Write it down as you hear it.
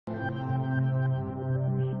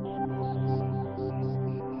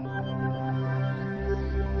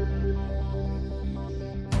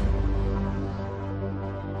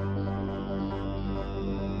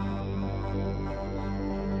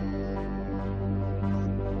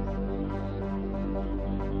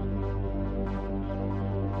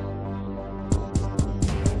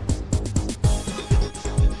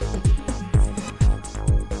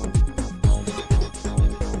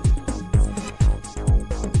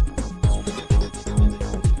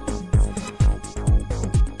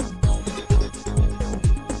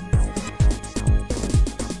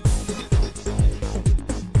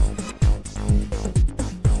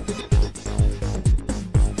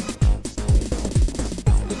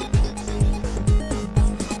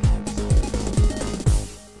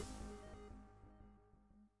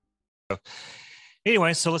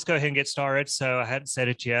Anyway, so let's go ahead and get started. So I hadn't said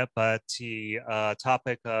it yet, but the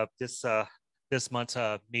topic of this month's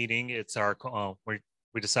meeting, it's our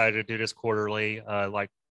we decided to do this quarterly, like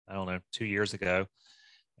I don't know, 2 years ago,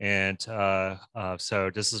 and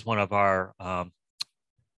so this is one of our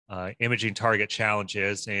imaging target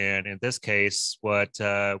challenges. And in this case, what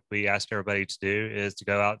we asked everybody to do is to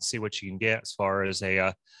go out and see what you can get as far as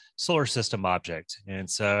a solar system object. And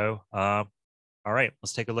so all right,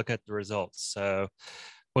 let's take a look at the results. So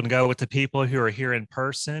we'll go with the people who are here in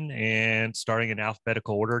person and starting in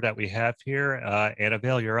alphabetical order that we have here.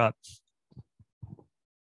 Annabelle, you're up.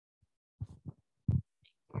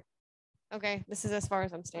 Okay, this is as far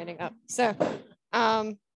as I'm standing up. So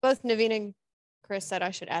both Naveen and Chris said I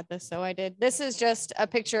should add this, so I did. This is just a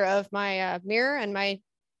picture of my mirror and my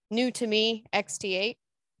new to me XT8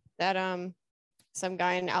 that some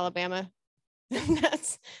guy in Alabama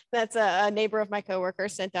that's a neighbor of my coworker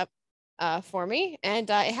sent up for me, and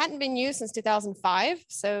it hadn't been used since 2005,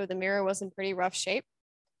 so the mirror was in pretty rough shape.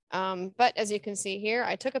 But as you can see here,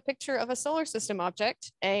 I took a picture of a solar system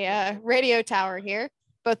object, a radio tower here,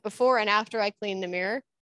 both before and after I cleaned the mirror.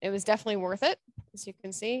 It was definitely worth it, as you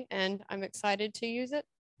can see, and I'm excited to use it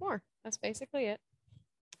more. That's basically it.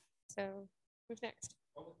 So who's next?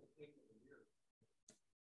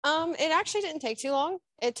 It actually didn't take too long.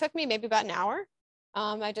 It took me maybe about an hour.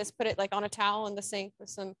 I just put it like on a towel in the sink with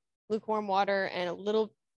some lukewarm water and a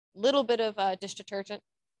little bit of dish detergent.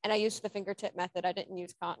 And I used the fingertip method. I didn't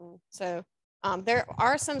use cotton. So there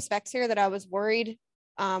are some specks here that I was worried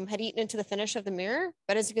had eaten into the finish of the mirror.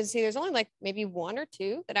 But as you can see, there's only like maybe one or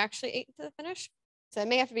two that actually ate into the finish. So it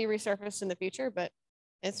may have to be resurfaced in the future, but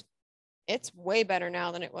it's way better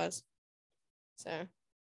now than it was. So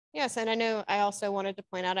yes, and I know I also wanted to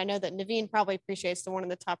point out, I know that Naveen probably appreciates the one in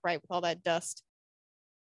the top right with all that dust,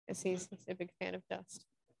 because he's a big fan of dust.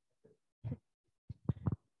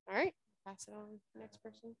 All right, pass it on to the next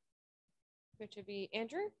person, which would be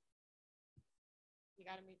Andrew. You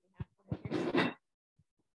got to meet me halfway here.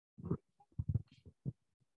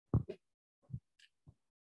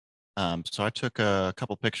 So I took a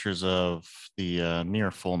couple pictures of the near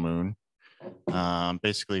full moon,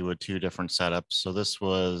 basically with two different setups. So this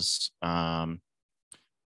was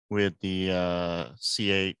with the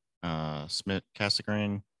C8 Smith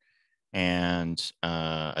Cassegrain and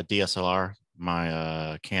a DSLR,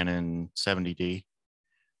 my Canon 70D.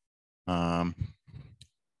 And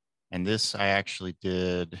this I actually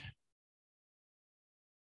did, I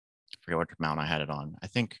forget what mount I had it on, I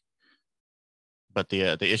think. But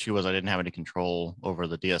the issue was I didn't have any control over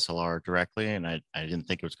the DSLR directly, and I didn't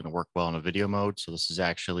think it was going to work well in a video mode. So this is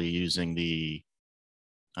actually using the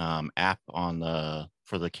app on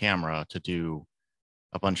for the camera to do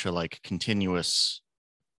a bunch of like continuous,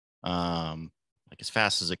 like as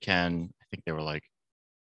fast as it can. I think they were like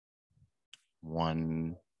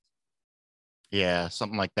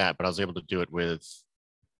something like that. But I was able to do it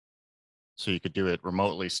so you could do it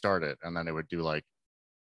remotely, start it, and then it would do like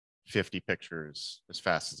 50 pictures as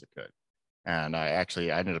fast as it could. And I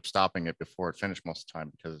ended up stopping it before it finished most of the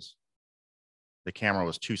time because the camera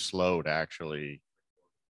was too slow to actually,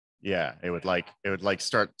 it would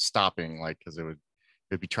start stopping, like, because it would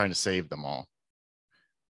be trying to save them all.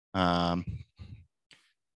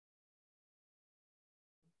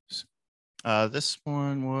 This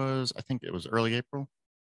one was, I think it was early April.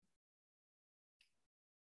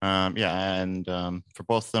 And for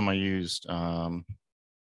both of them I used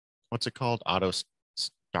what's it called? Auto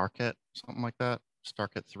Starket, something like that.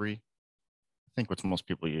 Starket 3. I think what most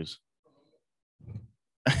people use.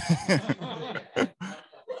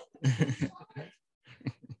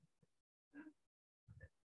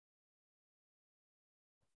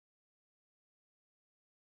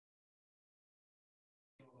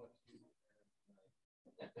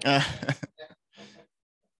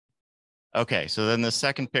 Okay, so then the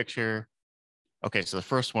second picture. Okay, so the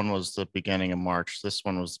first one was the beginning of March. This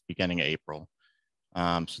one was beginning of April.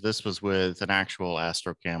 So this was with an actual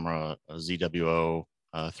Astro camera, a ZWO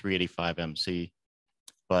 385 MC.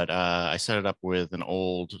 But I set it up with an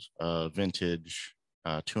old vintage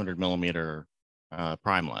 200 millimeter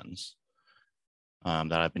prime lens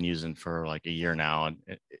that I've been using for like a year now. And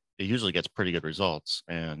it usually gets pretty good results.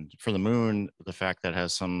 And for the moon, the fact that it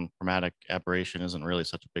has some chromatic aberration isn't really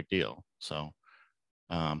such a big deal. So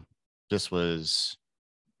this was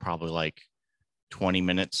probably like 20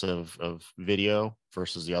 minutes of video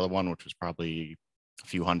versus the other one, which was probably a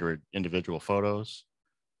few hundred individual photos.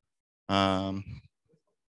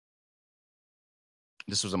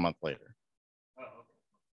 This was a month later.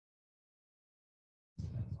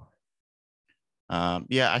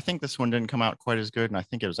 Yeah, I think this one didn't come out quite as good, and I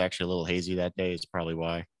think it was actually a little hazy that day. Is probably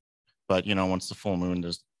why. But you know, once the full moon,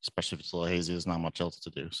 there's, especially if it's a little hazy, there's not much else to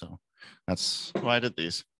do. So that's why I did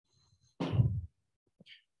these.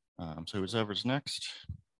 So who's ever's next?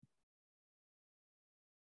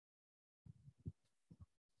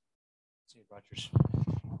 See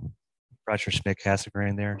Roger Schmidt category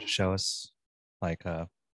in there to show us, like,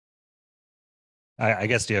 I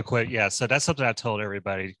guess the equipment. Yeah, so that's something I told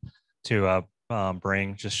everybody to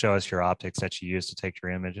bring. Just show us your optics that you use to take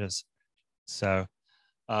your images. So,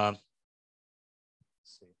 let's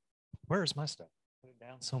see, where is my stuff? Put it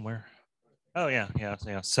down somewhere. Oh yeah.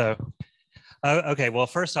 So, okay. Well,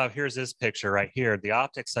 first off, here's this picture right here. The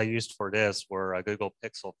optics I used for this were a Google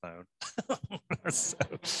Pixel phone. So,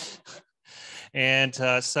 and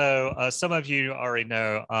some of you already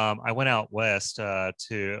know, I went out west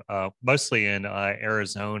to mostly in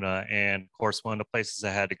Arizona. And of course, one of the places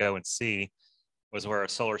I had to go and see was where a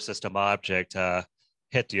solar system object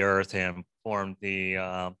hit the earth and formed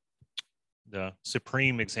the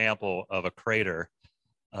supreme example of a crater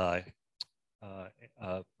from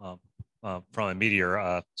a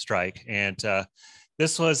meteor strike. And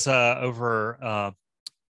this was over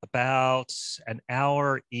about an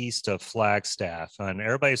hour east of Flagstaff, and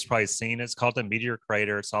everybody's probably seen it. It's called the Meteor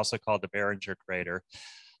Crater. It's also called the Barringer Crater.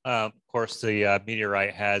 Of course, the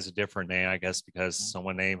meteorite has a different name, I guess, because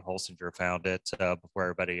someone named Holsinger found it before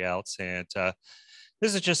everybody else. And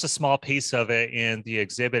this is just a small piece of it in the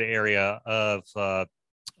exhibit area of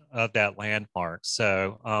that landmark.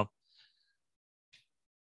 So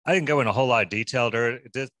I didn't go in a whole lot of detail there.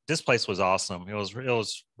 This place was awesome. It was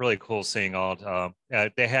really cool seeing all.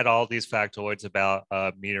 They had all these factoids about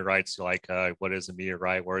meteorites, like what is a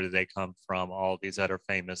meteorite, where do they come from, all these other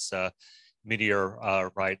famous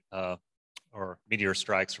meteorite or meteor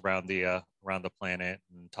strikes around the planet,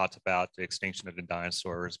 and talked about the extinction of the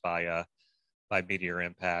dinosaurs by meteor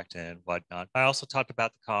impact and whatnot. I also talked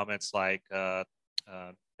about the comets, like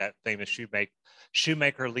that famous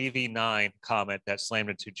Shoemaker-Levy 9 comet that slammed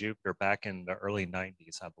into Jupiter back in the early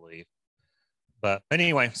 90s, I believe. But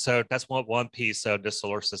anyway, so that's what one piece of the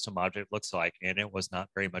solar system object looks like, and it was not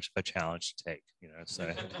very much of a challenge to take, you know.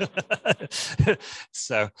 So,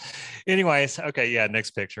 so, anyways, okay, yeah,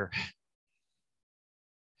 next picture.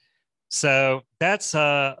 So that's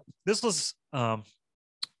this was well,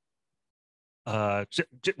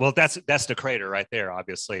 that's the crater right there,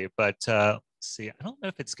 obviously, but let's see, I don't know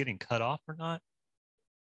if it's getting cut off or not.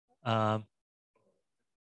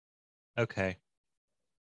 Okay.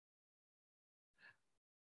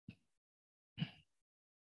 Let's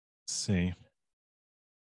see.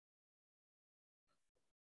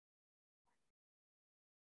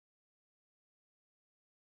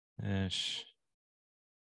 Ish.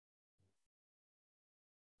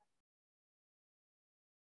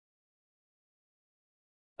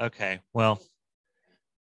 Okay, well,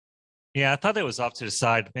 yeah, I thought it was off to the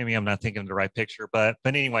side. Maybe I'm not thinking of the right picture, but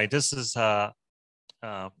anyway, this is like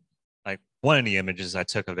one of the images I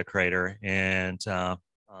took of the crater. And you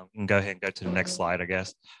can go ahead and go to the next slide, I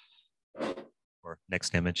guess, or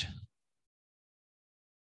next image.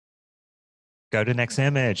 Go to next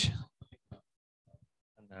image.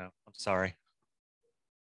 No, I'm sorry.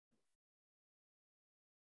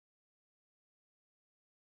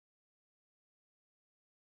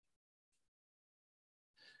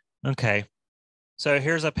 Okay, so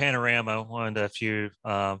here's a panorama, one of the few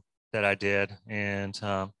that I did, and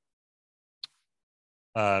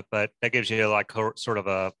but that gives you like sort of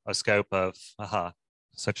a scope of,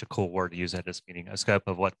 such a cool word to use at this meeting, a scope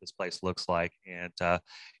of what this place looks like. And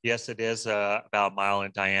yes, it is about a mile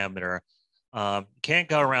in diameter. You can't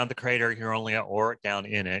go around the crater. You're only or down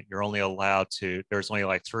in it. You're only allowed to. There's only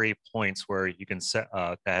like 3 points where you can set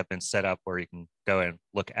that have been set up where you can go and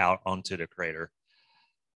look out onto the crater.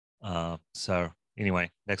 So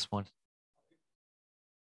anyway, next one.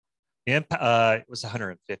 It was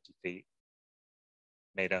 150 feet.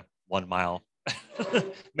 Made a 1 mile.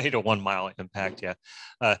 Made a 1 mile impact. Yeah.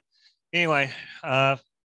 Anyway,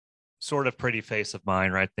 sort of pretty face of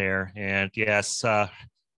mine right there. And yes,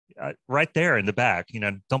 right there in the back, you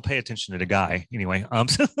know, don't pay attention to the guy. Anyway,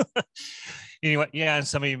 anyway, yeah, and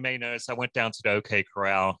some of you may notice I went down to the OK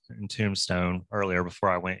Corral in Tombstone earlier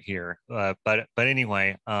before I went here. But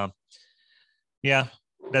anyway, yeah,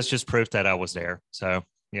 that's just proof that I was there. So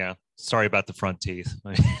yeah, sorry about the front teeth.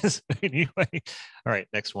 Anyway, all right,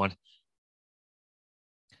 next one.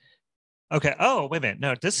 Okay. Oh, wait a minute.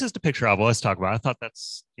 No, this is the picture I was talking about. I thought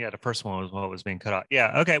that's, yeah, the first one was what was being cut off.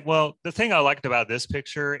 Yeah. Okay. Well, the thing I liked about this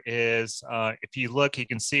picture is if you look, you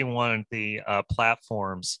can see one of the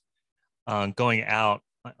platforms going out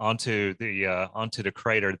onto the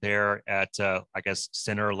crater there at I guess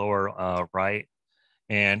center lower right.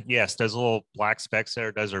 And yes, those little black specks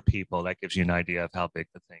there, those are people. That gives you an idea of how big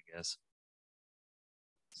the thing is.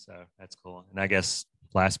 So that's cool. And I guess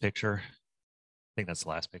last picture. I think that's the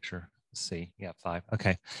last picture. Let's see. Yeah, 5.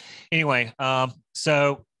 Okay. Anyway,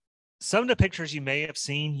 so some of the pictures you may have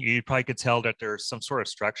seen, you probably could tell that there's some sort of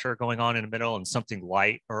structure going on in the middle and something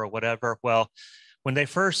light or whatever. Well, when they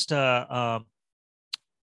first learned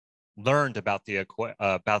about the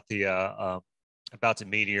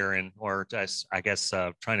meteor and or just, I guess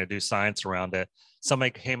trying to do science around it,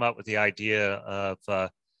 somebody came up with the idea of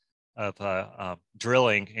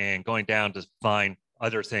drilling and going down to find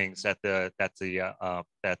other things that the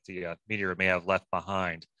meteor may have left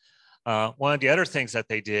behind. One of the other things that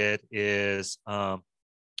they did is, or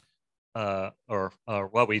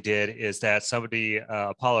what we did is that some of the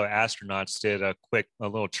Apollo astronauts did a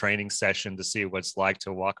little training session to see what it's like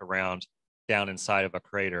to walk around down inside of a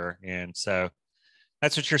crater. And so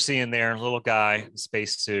that's what you're seeing there, a little guy,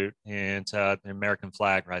 spacesuit, and the American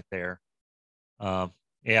flag right there.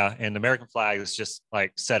 Yeah, and the American flag is just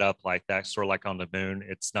like set up like that, sort of like on the moon.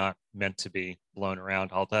 It's not meant to be blown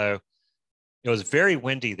around, although it was very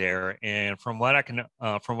windy there. And from what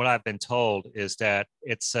I've been told is that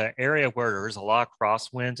it's an area where there's a lot of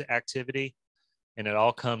crosswind activity, and it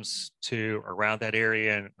all comes to around that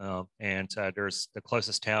area. And there's the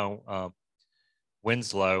closest town,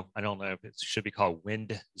 Winslow. I don't know if it should be called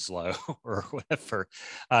Windslow or whatever.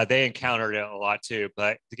 They encountered it a lot too.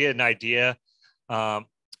 But to get an idea,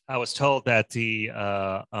 I was told that the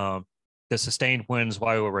sustained winds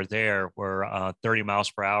while we were there were 30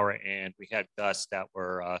 miles per hour, and we had gusts that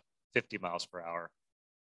were 50 miles per hour.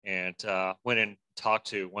 And went and talked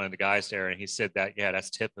to one of the guys there, and he said that, yeah, that's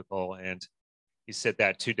typical. And he said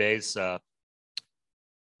that 2 days,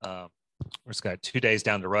 we've got 2 days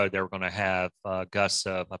down the road, they were going to have gusts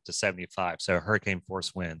of up to 75, so hurricane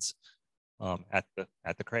force winds at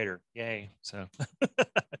the crater. Yay! So,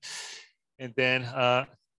 and then I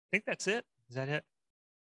think that's it. Is that it?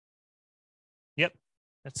 Yep,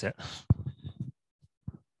 that's it.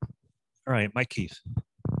 All right, Mike Keith.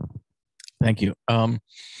 Thank you.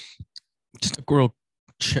 Just a real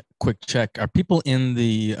quick check. Are people in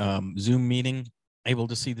the Zoom meeting able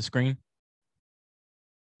to see the screen?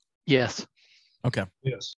 Yes. Okay.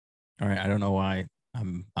 Yes. All right. I don't know why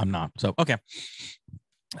I'm not. So okay.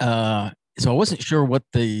 So I wasn't sure what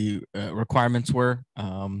the requirements were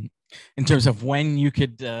in terms of when you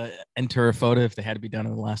could enter a photo, if they had to be done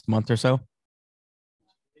in the last month or so.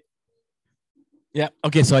 Yeah.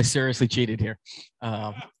 Okay. So I seriously cheated here.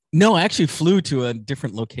 No, I actually flew to a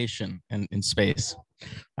different location in space.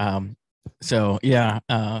 So yeah,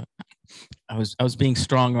 I was being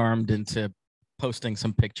strong armed into posting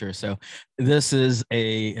some pictures. So this is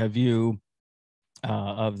a view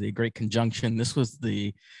of the Great Conjunction. This was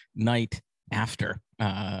the night after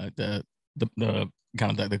the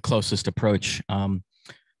kind of the closest approach.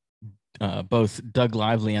 Both Doug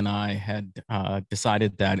Lively and I had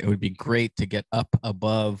decided that it would be great to get up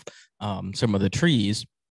above some of the trees,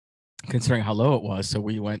 considering how low it was. So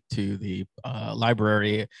we went to the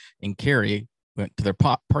library in Cary, went to their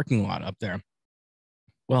parking lot up there.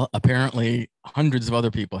 Well, apparently hundreds of other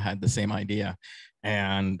people had the same idea,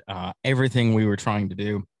 and everything we were trying to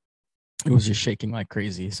do, it was just shaking like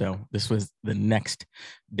crazy. So this was the next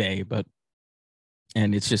day,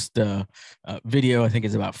 and it's just video. I think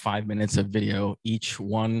it's about 5 minutes of video. Each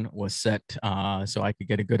one was set so I could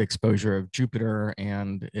get a good exposure of Jupiter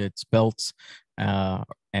and its belts.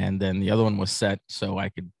 And then the other one was set so I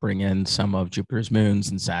could bring in some of Jupiter's moons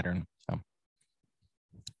and Saturn. So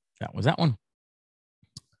that was that one.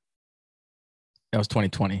 That was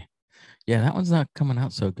 2020. Yeah, that one's not coming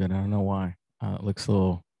out so good. I don't know why. It looks a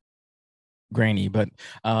little grainy, but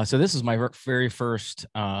so this is my very first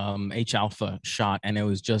H alpha shot, and it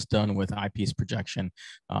was just done with eyepiece projection,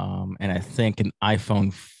 and I think an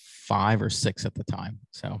iPhone 5 or 6 at the time.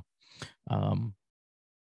 So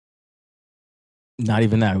not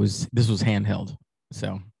even that. This was handheld.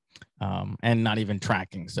 So and not even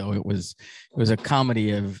tracking. So it was a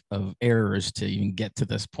comedy of errors to even get to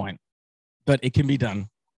this point, but it can be done.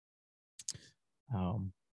 All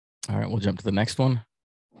right, we'll jump to the next one.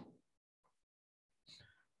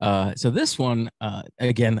 So this one,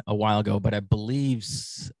 again, a while ago, but I believe,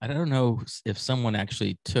 I don't know if someone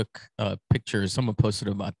actually took pictures. Someone posted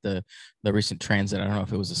about the recent transit. I don't know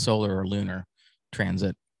if it was a solar or lunar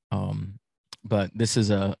transit, but this is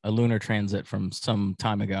a lunar transit from some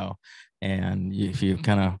time ago. And if you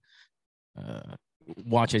kind of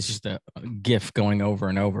watch, it's just a GIF going over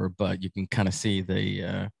and over, but you can kind of see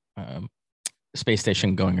the space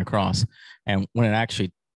station going across. And when I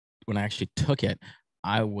actually took it,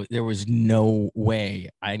 there was no way.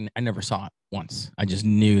 I never saw it once. I just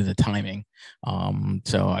knew the timing.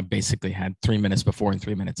 So I basically had 3 minutes before and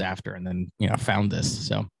 3 minutes after, and then found this.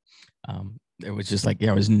 So it was just like,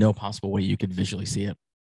 there was no possible way you could visually see it.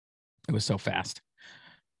 It was so fast.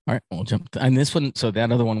 All right, we'll jump. And this one, so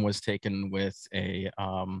that other one was taken with a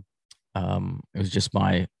it was just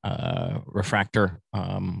my refractor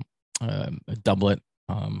doublet,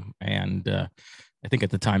 and I think at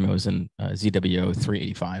the time it was in ZWO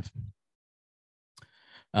 385.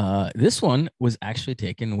 This one was actually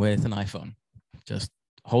taken with an iPhone, just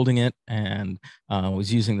holding it, and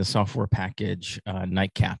was using the software package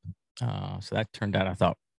Nightcap. So that turned out, I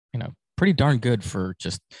thought, pretty darn good for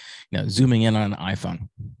just zooming in on an iPhone.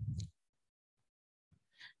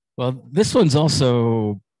 Well, this one's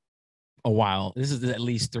also a while. This is at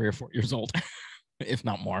least 3 or 4 years old, if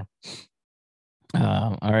not more.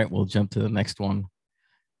 All right, we'll jump to the next one.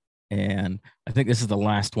 And I think this is the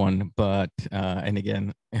last one, but, and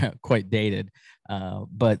again, quite dated.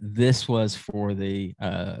 But this was for the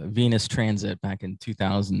Venus transit back in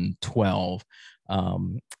 2012.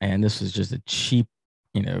 And this was just a cheap,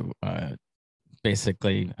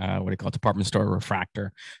 basically, what do you call it, department store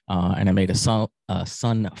refractor. And I made a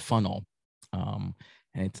sun funnel.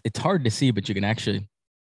 And it's hard to see, but you can actually, I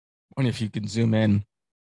wonder if you can zoom in,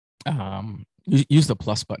 use the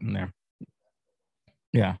plus button there.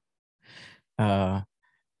 Yeah. I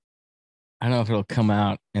don't know if it'll come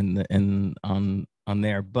out on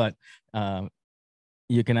there, but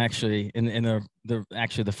you can actually in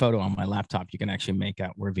the photo on my laptop, you can actually make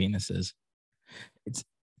out where Venus is. It's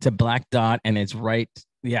a black dot, and it's right.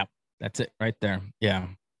 Yeah, that's it right there. Yeah.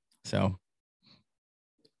 So,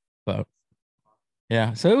 but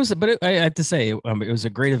yeah, so it was, but I have to say, it was a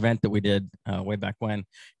great event that we did way back when,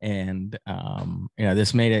 and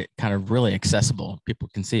this made it kind of really accessible. People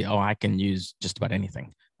can see, oh, I can use just about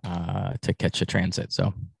anything to catch a transit.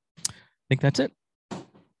 So I think that's it.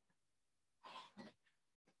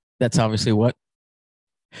 That's obviously what.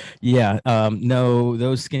 Yeah, no,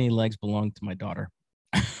 those skinny legs belong to my daughter.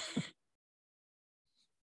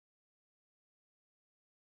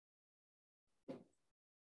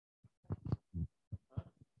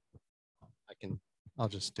 I'll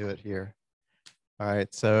just do it here. All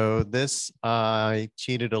right, so this, I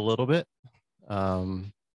cheated a little bit.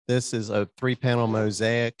 This is a 3-panel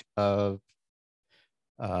mosaic of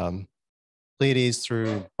Pleiades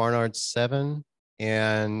through Barnard 7.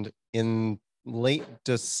 And in late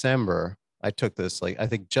December, I took this, I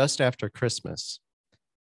think just after Christmas.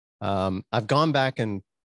 I've gone back and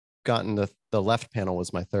gotten the left panel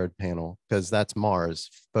was my 3rd panel, because that's Mars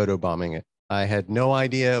photobombing it. I had no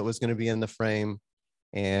idea it was going to be in the frame.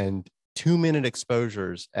 And 2-minute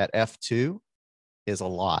exposures at f2 is a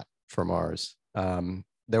lot for Mars.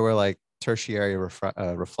 There were tertiary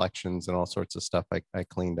reflections and all sorts of stuff I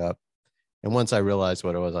cleaned up. And once I realized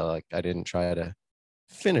what it was, I didn't try to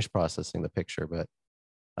finish processing the picture, but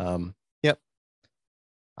yep.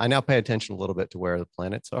 I now pay attention a little bit to where the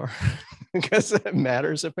planets are because it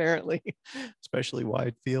matters apparently, especially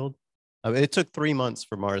wide field. It took 3 months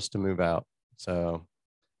for Mars to move out. So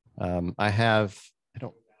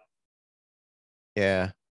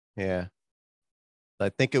yeah. I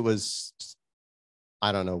think it was,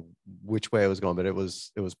 I don't know which way it was going, but it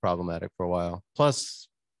was problematic for a while. Plus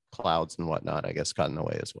clouds and whatnot, I guess, got in the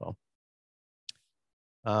way as well.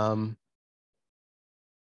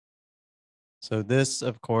 So this,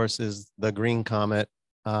 of course, is the green comet.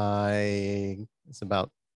 It's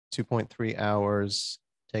about 2.3 hours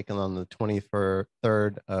taken on the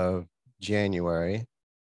 23rd of January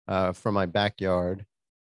from my backyard.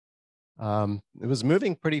 It was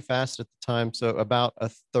moving pretty fast at the time. So about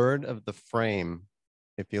 1/3 of the frame,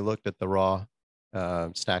 if you looked at the raw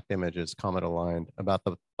stacked images, comet aligned, about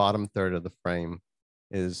the bottom 1/3 of the frame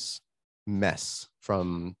is mess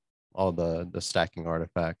from all the stacking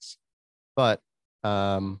artifacts, but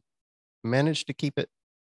managed to keep it.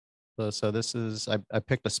 So this is, I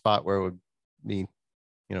picked a spot where it would be,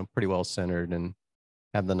 pretty well centered and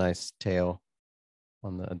have the nice tail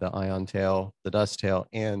on the ion tail, the dust tail,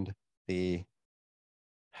 and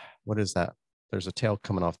what is that? There's a tail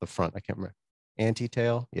coming off the front. I can't remember.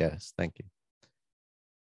 Anti-tail? Yes, thank you.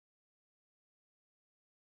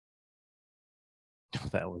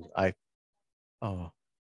 That was,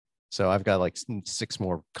 so I've got 6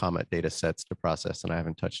 more comet data sets to process and I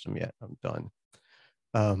haven't touched them yet. I'm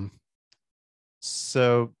done.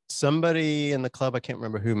 So somebody in the club, I can't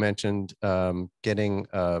remember who, mentioned getting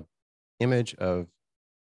an image of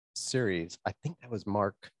Ceres. I think that was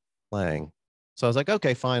Mark Lang. So I was like,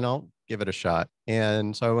 okay, fine, I'll give it a shot.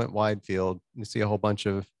 And so I went wide field. You see a whole bunch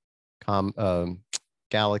of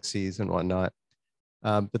galaxies and whatnot.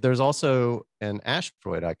 But there's also an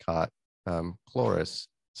asteroid I caught, Chloris.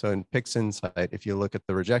 So in PixInsight, if you look at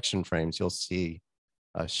the rejection frames, you'll see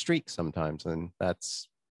a streak sometimes, and that's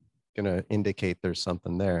going to indicate there's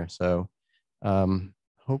something there. So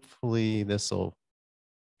hopefully this will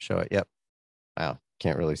show it. Yep. Wow,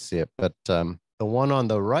 can't really see it. But the one on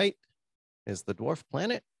the right is the dwarf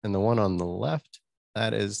planet, and the one on the left,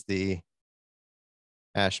 that is the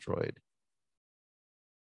asteroid.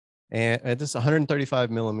 And this is 135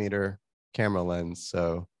 millimeter camera lens.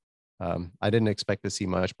 So I didn't expect to see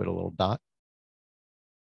much, but a little dot.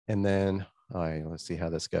 And then, all right, let's see how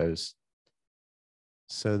this goes.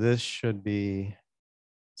 So this should be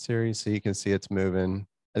series. So you can see it's moving.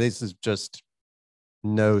 And this is just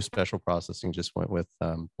no special processing, just went with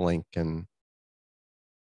blink and,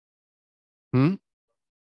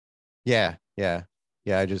 yeah.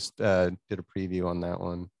 I just did a preview on that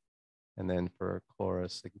one. And then for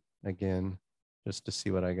Chloris, again, just to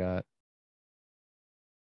see what I got.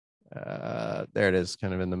 There it is,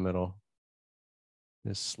 kind of in the middle.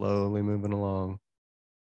 Just slowly moving along.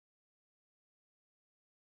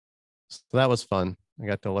 So that was fun. I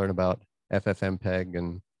got to learn about FFmpeg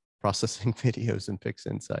and processing videos in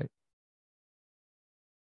PixInsight.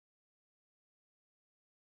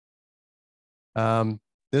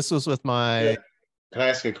 This was with my... Yeah. Can I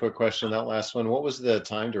ask a quick question? That last one, what was the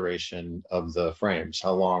time duration of the frames?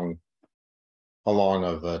 How long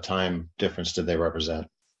of a time difference did they represent?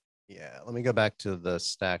 Yeah, let me go back to the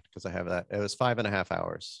stacked because I have that. It was 5.5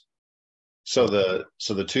 hours. So the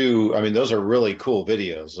two, I mean, those are really cool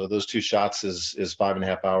videos. So those two shots is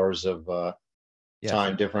 5.5 hours of Yes.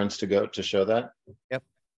 time difference to show that. Yep.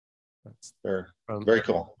 That's very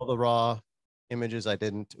cool. All the raw images I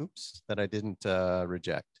didn't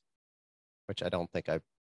reject, which I don't think I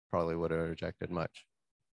probably would have rejected much.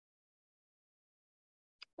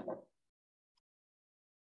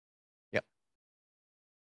 Yep.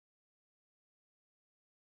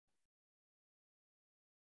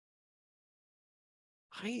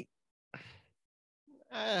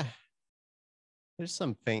 There's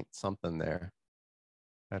some faint something there.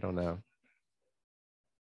 I don't know.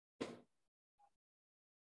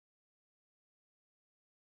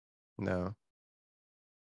 No.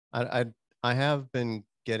 I have been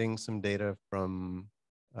getting some data from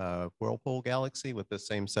Whirlpool Galaxy with the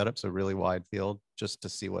same setup, so really wide field, just to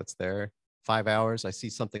see what's there. 5 hours, I see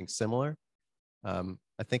something similar.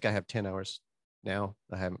 I think I have 10 hours now.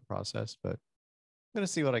 I haven't processed, but I'm gonna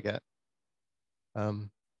see what I get. I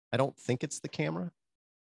don't think it's the camera,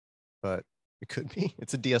 but it could be.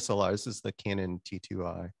 It's a DSLR. This is the Canon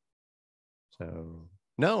T2i. So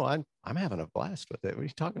no, I'm having a blast with it. What are you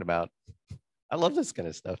talking about? I love this kind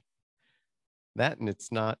of stuff. That, and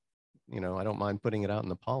it's not, I don't mind putting it out in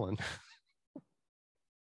the pollen.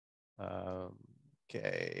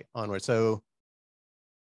 Okay, onward. So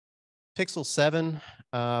Pixel 7,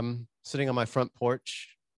 sitting on my front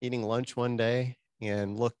porch, eating lunch one day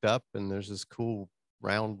and looked up and there's this cool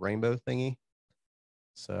round rainbow thingy.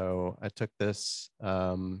 So I took this,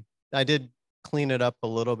 I did clean it up a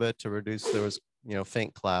little bit to reduce, there was,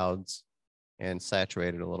 faint clouds and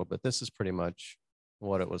saturated a little bit. This is pretty much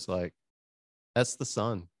what it was like. That's the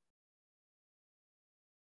sun.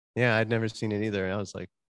 Yeah, I'd never seen it either. And I was like,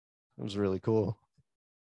 it was really cool.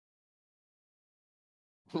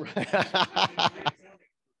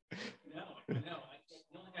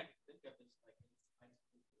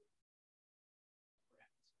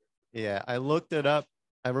 Yeah, I looked it up.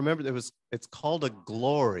 I remember it's called a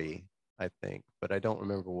glory, I think, but I don't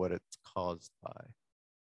remember what it's caused by.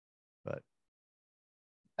 But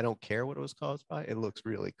I don't care what it was caused by. It looks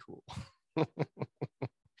really cool.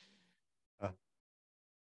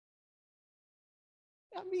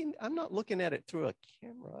 I mean, I'm not looking at it through a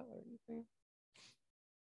camera or anything.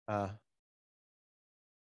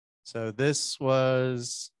 So this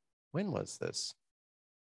was, when was this?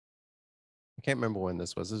 I can't remember when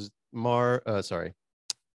this was. This is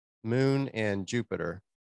Moon and Jupiter.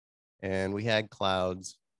 And we had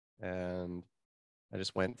clouds and I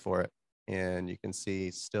just went for it. And you can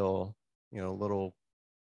see still, little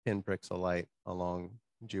pinpricks of light along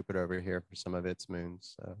Jupiter over here for some of its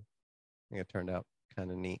moons. So I think it turned out kind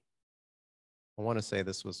of neat. I want to say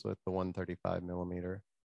this was with the 135 millimeter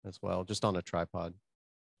as well, just on a tripod.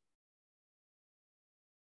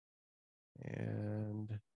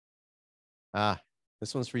 And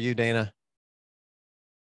this one's for you, Dana.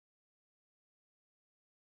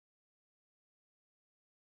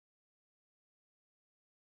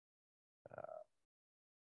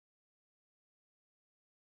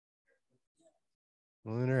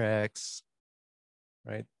 Lunar X,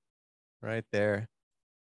 right there.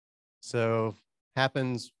 So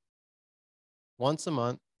happens once a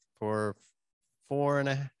month for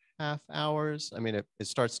 4.5 hours. I mean, it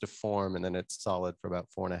starts to form and then it's solid for about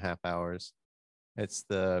 4.5 hours. It's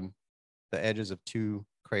the edges of two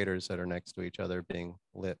craters that are next to each other being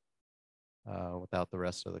lit without the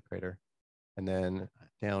rest of the crater. And then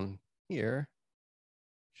down here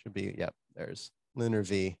should be, yep, there's lunar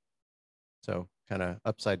V. So kind of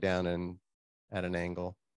upside down and at an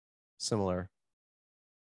angle, similar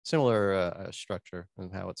structure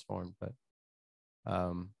and how it's formed. But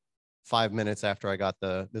 5 minutes after I got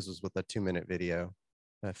this was with a 2-minute video.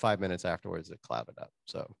 5 minutes afterwards, it clouded up.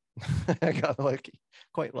 So I got lucky,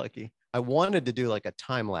 quite lucky. I wanted to do like a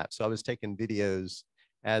time lapse. So I was taking videos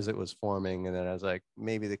as it was forming. And then I was like,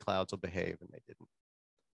 maybe the clouds will behave, and they didn't.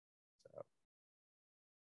 So.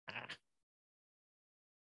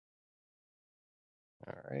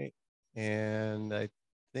 All right. And I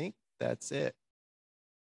think that's it.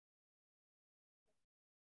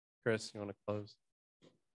 Chris, you want to close?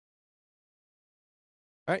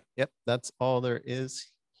 All right. Yep. That's all there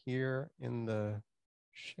is here in the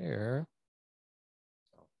share.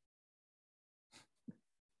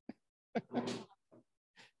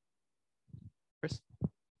 Chris?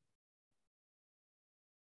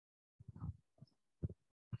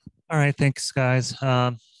 All right, thanks, guys.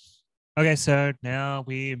 Okay, so now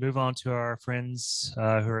we move on to our friends who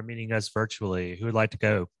are meeting us virtually. Who would like to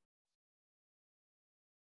go?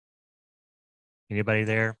 Anybody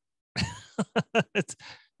there? I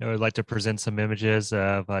would like to present some images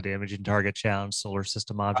of the Imaging Target Challenge solar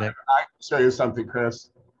system object. I can show you something, Chris.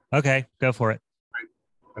 Okay, go for it.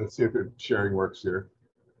 Let's see if the sharing works here.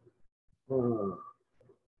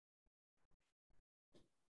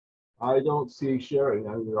 I don't see sharing.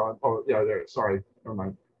 You're on. Oh, yeah, there. Sorry, never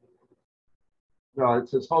mind. No, it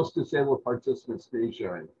says host disabled participant screen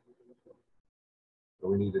sharing. So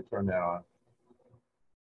we need to turn that on.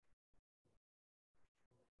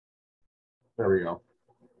 There we go.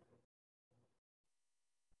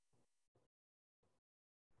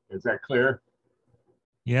 Is that clear?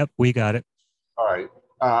 Yep, we got it. All right.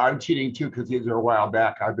 I'm cheating too because these are a while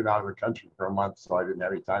back. I've been out of the country for a month, so I didn't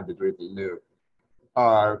have any time to do anything new.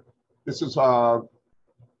 This is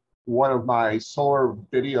one of my solar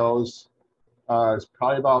videos. It's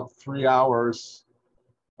probably about 3 hours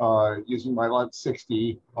using my LUT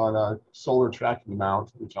 60 on a solar tracking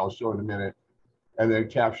mount, which I'll show in a minute, and then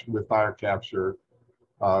captured with fire capture.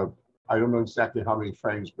 I don't know exactly how many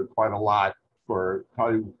frames, but quite a lot, for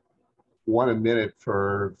probably 1 a minute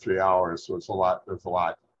for 3 hours. So it's a lot. There's a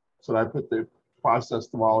lot. So I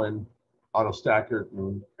processed them all in AutoStacker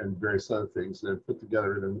and various other things, and put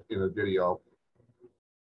together in a video.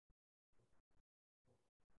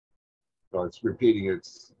 So it's repeating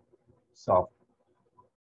itself.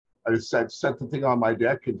 I just set the thing on my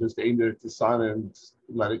deck and just aimed it at the sun and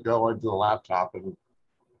let it go into the laptop, and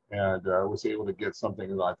was able to get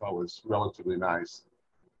something that I thought was relatively nice.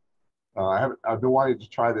 I've been wanting to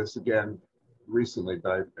try this again recently,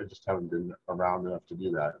 but I just haven't been around enough to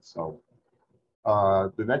do that. So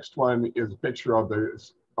the next one is a picture of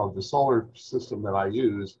the solar system that I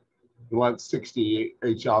use, the LUT 60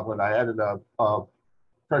 HF, and I added a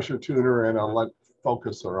pressure tuner and a LUT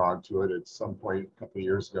focuser onto it at some point a couple of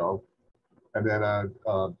years ago, and then a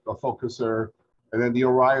focuser, and then the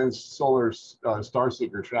Orion Solar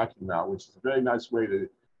Starseeker tracking mount, which is a very nice way to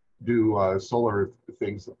do solar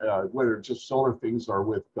things, whether it's just solar things or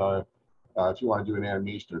with if you want to do an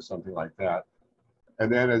animation or something like that.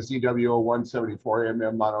 And then a ZWO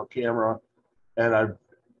 174mm mono camera, and I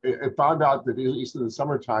found out that at least in the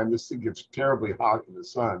summertime, this thing gets terribly hot in the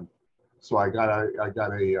sun. So I got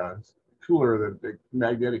a cooler that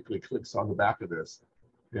magnetically clicks on the back of this,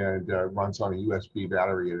 and runs on a USB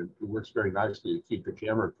battery, and it works very nicely to keep the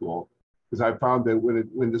camera cool. Because I found that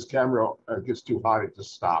when this camera gets too hot, it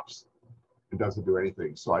just stops. It doesn't do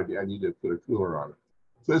anything. So I need to put a cooler on it.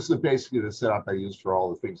 So this is basically the setup I use for all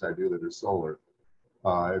the things I do that are solar.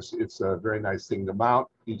 It's a very nice thing to mount.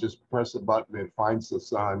 You just press a button, it finds the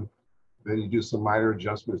sun. Then you do some minor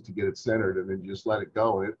adjustments to get it centered, and then you just let it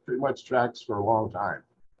go. And it pretty much tracks for a long time.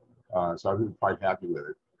 So I've been quite happy with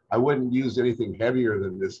it. I wouldn't use anything heavier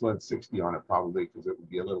than this LUT 60 on it probably, because it would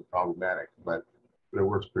be a little problematic, but it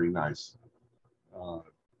works pretty nice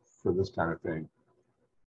for this kind of thing.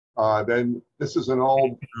 Then this is an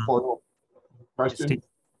old photo. Question? Steve.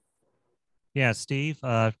 Yeah, Steve,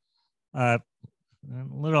 a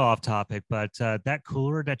little off topic, but that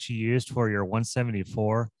cooler that you used for your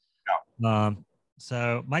 174,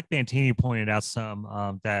 So Mike Bantini pointed out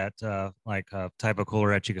some that like type of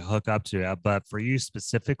cooler that you could hook up to that. But for you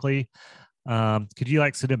specifically, could you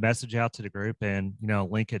like send a message out to the group and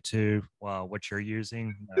link it to what you're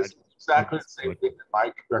using? It's exactly the same thing that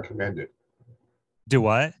Mike recommended. Do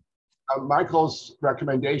what? Michael's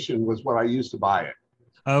recommendation was what I used to buy it.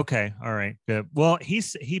 Okay, all right, good. Well, he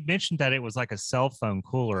mentioned that it was like a cell phone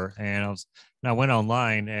cooler, and I went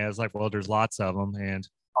online and I was like, well, there's lots of them, and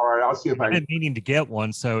All right, I'll see if I've been meaning to get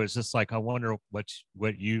one, so it's just like I wonder what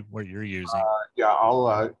you're using. Yeah,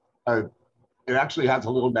 I'll. It actually has a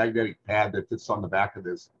little magnetic pad that fits on the back of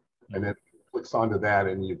this, and it clicks onto that,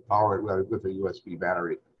 and you power it with a USB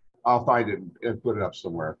battery. I'll find it and put it up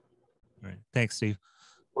somewhere. All right, thanks, Steve.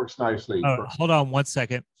 Works nicely. Oh, hold on one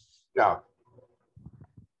second. Yeah.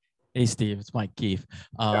 Hey, Steve, it's Mike Keefe.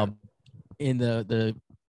 Yeah. In the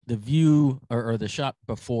view or the shot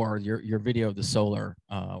before your video of the solar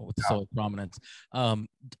with the solar prominence,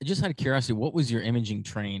 just out of curiosity, what was your imaging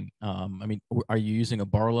train? I mean, are you using a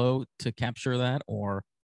Barlow to capture that, or?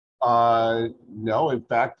 No, in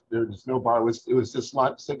fact, there's no Barlow. It was just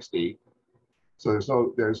Lot 60,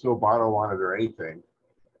 so there's no Barlow on it or anything.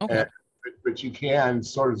 Okay. But you can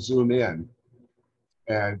sort of zoom in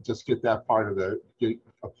and just get that part of the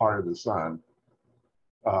sun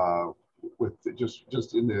with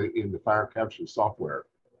just in the fire capture software.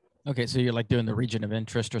 Okay, so you're like doing the region of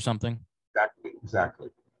interest or something?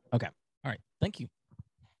 Exactly. Okay. All right. Thank you.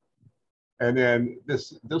 And then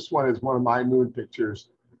this one is one of my moon pictures.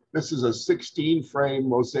 This is a 16 frame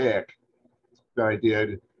mosaic that I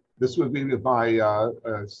did. This would be with my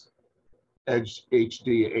Edge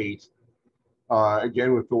HD8,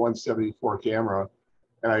 again with the 174 camera.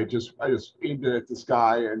 And I just aimed it at the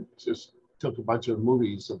sky and just took a bunch of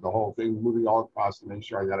movies of the whole thing, moving all across to make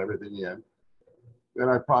sure I got everything in. Then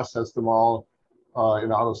I processed them all in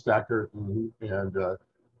AutoStacker and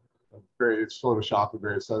various Photoshop and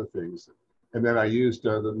various other things. And then I used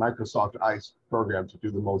the Microsoft Ice program to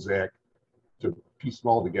do the mosaic, to piece them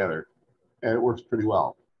all together. And it works pretty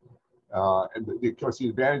well. And of course, the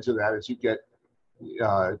advantage of that is you get,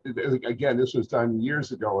 again, this was done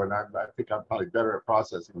years ago, and I think I'm probably better at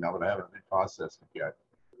processing now, but I haven't reprocessed it yet.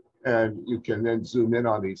 And you can then zoom in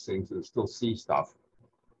on these things and still see stuff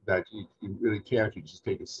that you really can't if you just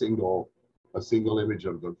take a single image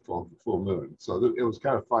of the full moon. So it was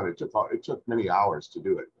kind of fun. It took many hours to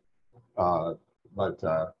do it, and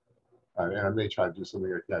I may try to do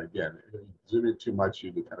something like that again. If you zoom in too much,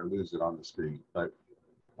 you kind of lose it on the screen. But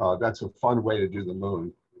that's a fun way to do the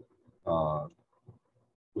moon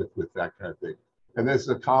with that kind of thing. And this is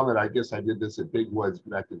a comet. I guess I did this at Big Woods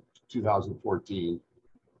back in 2014.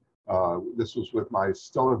 This was with my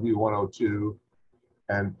StellarView 102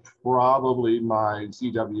 and probably my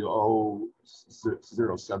ZWO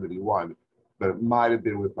 071, but it might have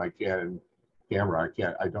been with my Canon camera.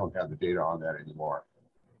 I don't have the data on that anymore.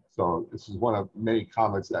 So this is one of many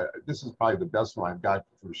comets this is probably the best one I've got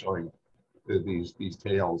for showing these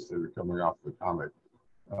tails that are coming off the comet.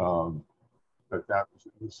 But that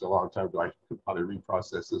was a long time ago. I could probably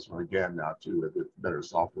reprocess this one again now too with better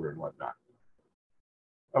software and whatnot.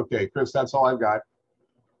 Okay, Chris, that's all I've got.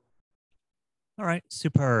 All right,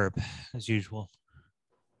 superb as usual.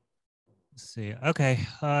 Let's see. Okay,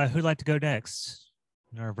 who'd like to go next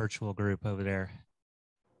in our virtual group over there?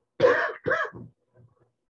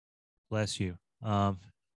 Bless you.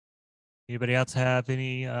 Anybody else have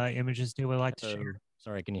any images they would like to share?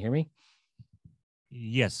 Sorry, can you hear me?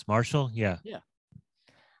 Yes, Marshall. Yeah. Yeah.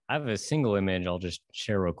 I have a single image I'll just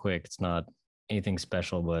share real quick. It's not anything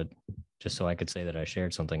special, but just so I could say that I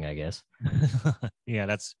shared something, I guess. Yeah,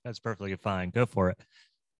 that's perfectly fine. Go for it.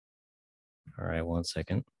 All right, 1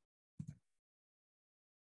 second.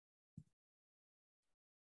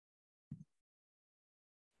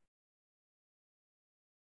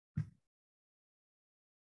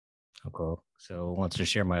 Okay, so wants to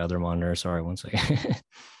share my other monitor. Sorry, 1 second.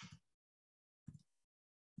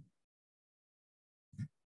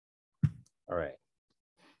 All right.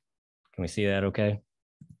 Can we see that okay?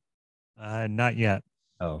 Not yet.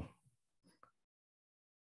 Oh.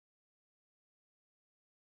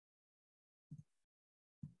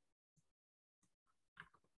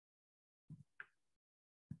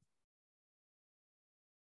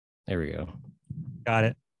 There we go. Got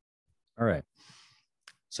it. All right.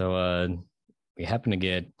 So we happened to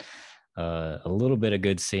get a little bit of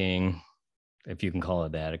good seeing, if you can call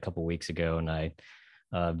it that, a couple weeks ago.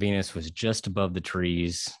 And Venus was just above the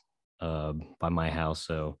trees by my house.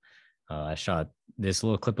 So I shot this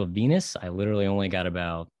little clip of Venus. I literally only got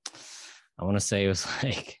about, I want to say it was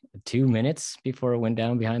like 2 minutes before it went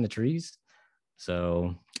down behind the trees.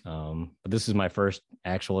 So, but this is my first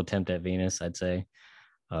actual attempt at Venus, I'd say.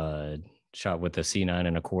 Shot with a C9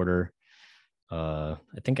 1/4. I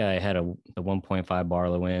think I had the 1.5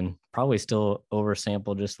 Barlow in, probably still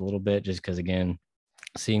oversampled just a little bit, just because again,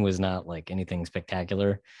 seeing was not like anything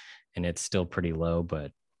spectacular, and it's still pretty low.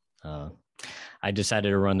 But I decided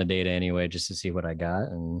to run the data anyway just to see what I got,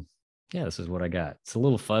 and yeah, this is what I got. It's a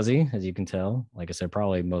little fuzzy, as you can tell. Like I said,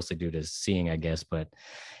 probably mostly due to seeing, I guess, but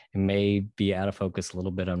it may be out of focus a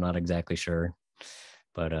little bit. I'm not exactly sure,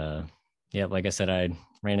 but yeah, like I said, I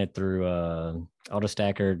ran it through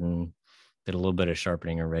AutoStacker and did a little bit of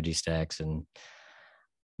sharpening and Reggie stacks, and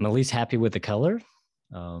I'm at least happy with the color.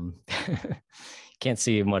 Can't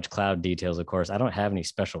see much cloud details, of course. I don't have any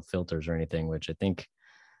special filters or anything, which I think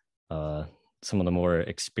some of the more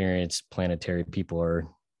experienced planetary people are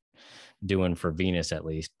doing for Venus at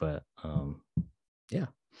least. But yeah.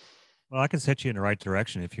 Well, I can set you in the right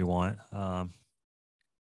direction if you want.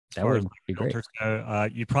 That would be great.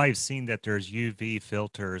 You've probably seen that there's UV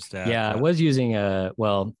filters that. Yeah, I was using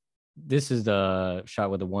well, this is the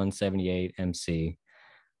shot with a 178 MC,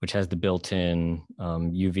 which has the built-in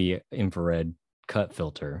UV infrared cut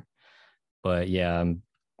filter. But yeah,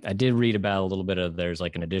 I did read about a little bit of there's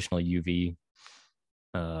like an additional UV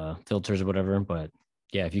filters or whatever. But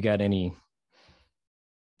yeah, if you got any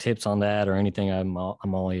tips on that or anything, I'm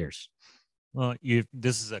all ears. Well,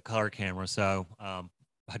 this is a color camera, so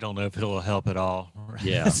I don't know if it'll help at all.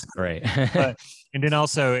 Yeah, right. And then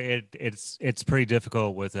also it's pretty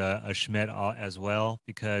difficult with a Schmidt as well,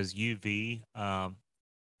 because UV,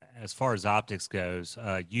 as far as optics goes,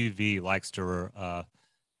 UV likes to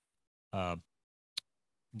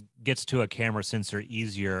gets to a camera sensor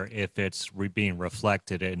easier if it's being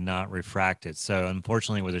reflected and not refracted. So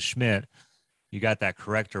unfortunately with a Schmidt, you got that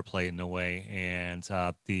corrector plate in the way, and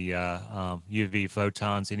the UV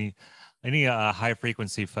photons, any high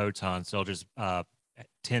frequency photons, they'll just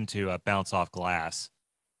tend to bounce off glass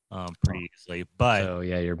pretty easily. But so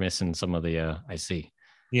yeah, you're missing some of the I see.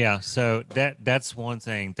 Yeah, so that's one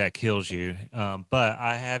thing that kills you. But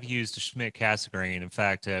I have used a Schmidt Cassegrain. In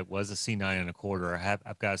fact, it was a C9 1/4.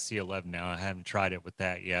 I've got a C11 now. I haven't tried it with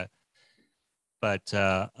that yet. But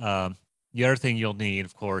the other thing you'll need,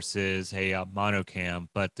 of course, is a monocam.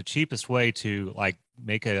 But the cheapest way to like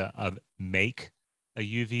make a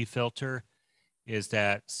UV filter is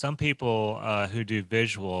that some people who do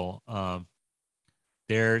visual,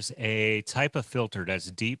 there's a type of filter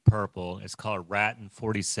that's deep purple. It's called RAC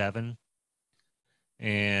 47.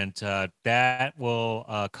 And that will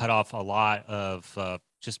cut off a lot of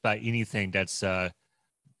just about anything that's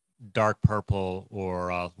dark purple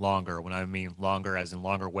or longer. When I mean longer, as in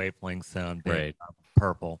longer wavelength than right.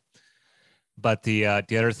 Purple. But the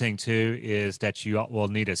other thing too is that you will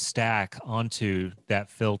need to stack onto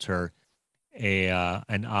that filter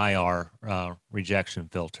an IR rejection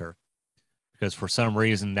filter, because for some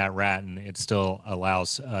reason that Ratten, it still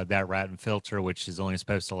allows that Ratten filter, which is only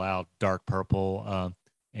supposed to allow dark purple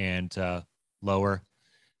and lower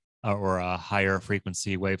or higher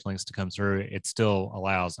frequency wavelengths to come through. It still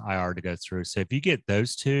allows IR to go through. So if you get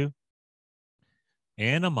those two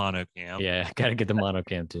and a monocam, yeah, gotta get the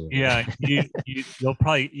monocam too. Yeah, you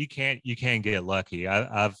can get lucky.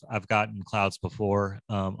 I've gotten clouds before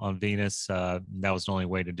on Venus. That was the only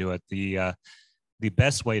way to do it. The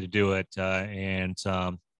best way to do it,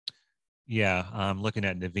 yeah, I'm looking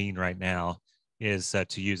at Naveen right now, is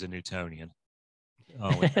to use a Newtonian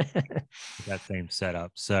with that same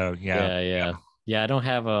setup. So yeah. I don't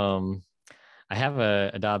have I have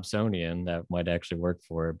a Dobsonian that might actually work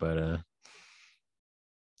for it, but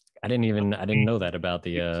I didn't know that about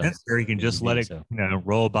the sensor. You can just let it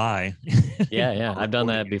roll by. yeah I've done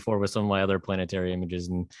that before with some of my other planetary images,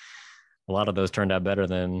 and a lot of those turned out better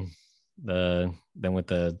than with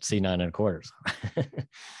the C9 1/4.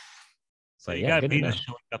 So you got Venus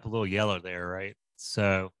showing up a little yellow there, right?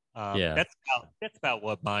 So yeah, that's about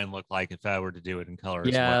what mine looked like if I were to do it in color.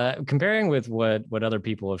 Yeah, comparing with what other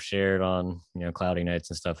people have shared on cloudy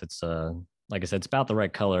nights and stuff, it's like I said, it's about the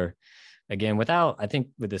right color. Again, I think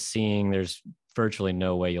with the seeing, there's virtually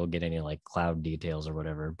no way you'll get any like cloud details or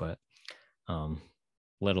whatever, but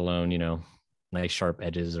let alone nice sharp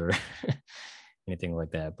edges or anything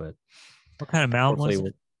like that. But what kind of mount was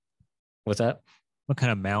it? What's that? What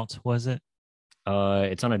kind of mount was it?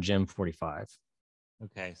 It's on a Gem 45.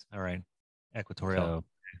 Okay, all right, equatorial. So,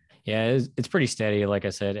 yeah, it's pretty steady. Like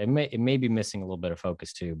I said, it may be missing a little bit of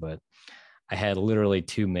focus too, but I had literally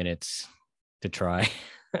 2 minutes to try.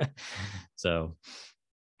 So,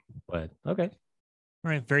 but okay.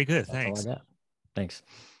 All right, very good. That's Thanks. all I got. Thanks.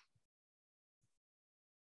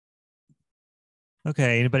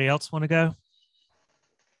 Okay, anybody else want to go?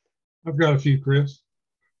 I've got a few, Chris.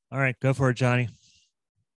 All right, go for it, Johnny.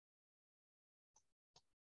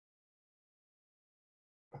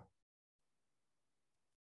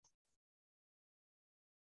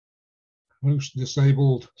 Host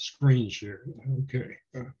disabled screen share. Okay.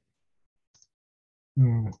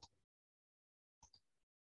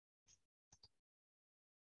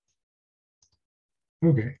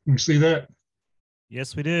 Okay, you see that?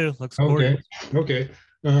 Yes, we do. Looks Okay, gorgeous. okay.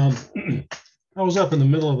 I was up in the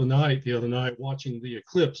middle of the night the other night watching the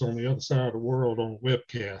eclipse on the other side of the world on a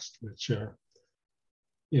webcast, which,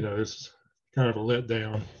 is kind of a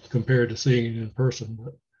letdown compared to seeing it in person.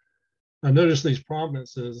 But I noticed these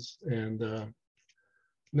prominences, and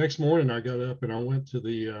next morning I got up and I went to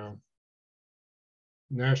the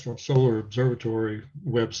National Solar Observatory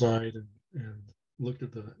website and looked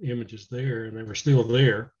at the images there, and they were still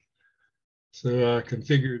there. So I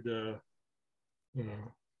configured a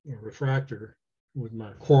refractor with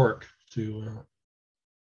my quark to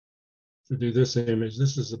do this image.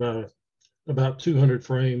 This is about 200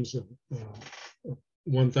 frames of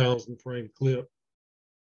 1,000 frame clip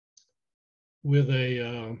with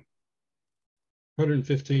a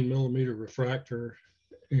 115 millimeter refractor,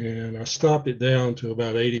 and I stopped it down to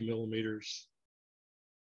about 80 millimeters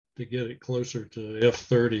to get it closer to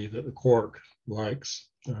F30 that the quark likes.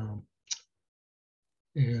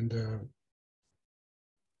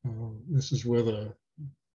 This is with the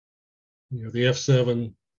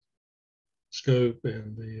F7 scope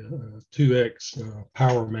and the 2X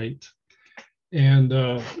power mate. And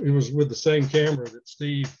it was with the same camera that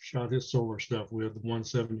Steve shot his solar stuff with, the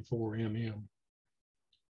 174 mm.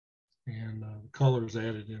 And colors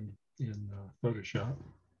added in Photoshop.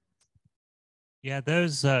 Yeah,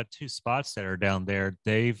 those two spots that are down there,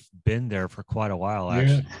 they've been there for quite a while,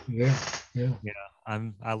 actually. Yeah.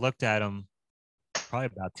 I looked at them probably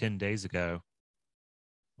about 10 days ago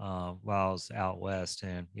while I was out west,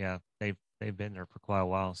 and yeah, they've been there for quite a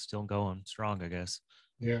while, still going strong, I guess.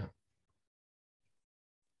 Yeah.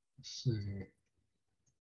 Let's see.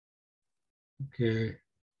 Okay.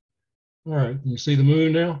 All right. You see the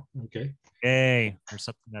moon now? Okay. Hey, there's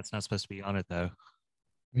something that's not supposed to be on it though.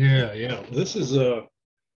 Yeah. This is on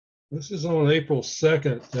April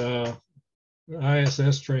 2nd,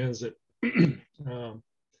 ISS transit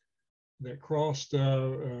that crossed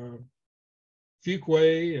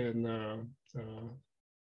Fuquay and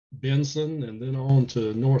Benson, and then on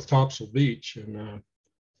to North Topsail Beach. And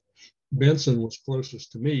Benson was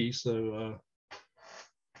closest to me, so a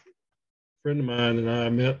friend of mine and I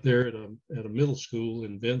met there at a middle school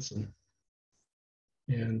in Benson.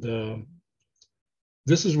 And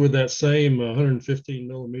this is with that same 115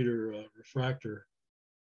 millimeter refractor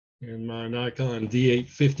and my Nikon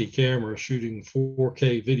D850 camera shooting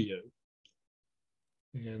 4K video.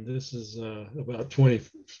 And this is about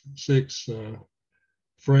 26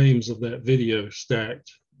 frames of that video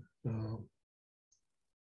stacked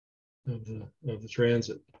of the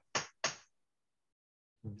transit.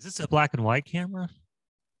 Is this a black and white camera?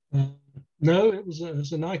 No, it was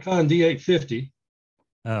a Nikon D850.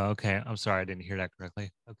 Oh, okay. I'm sorry, I didn't hear that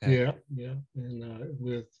correctly. Okay. Yeah, and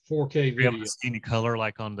with 4K Are you able video. to see any color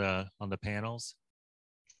like on the panels?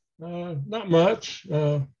 Not much.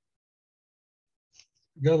 Got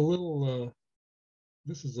a little.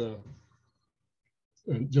 This is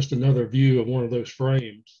just another view of one of those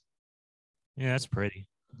frames. Yeah, that's pretty.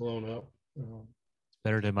 Blown up. It's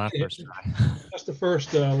better than my first try. That's the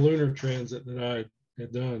first lunar transit that I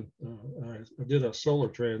had done. I did a solar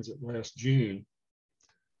transit last June,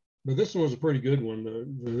 but this one was a pretty good one.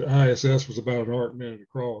 The ISS was about an arc minute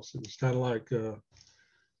across. It was kind of like the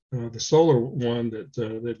solar one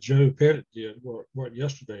that Joe Pettit did. What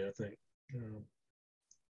yesterday, I think.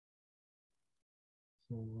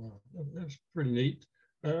 So that's pretty neat.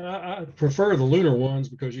 I prefer the lunar ones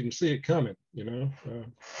because you can see it coming.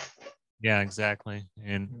 Yeah, exactly.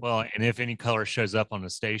 And well, and if any color shows up on the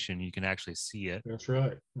station, you can actually see it. That's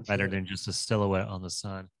right. Better than just a silhouette on the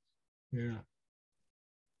sun. Yeah.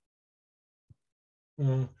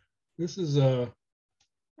 This is I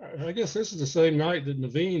guess this is the same night that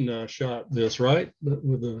Naveen shot this, right?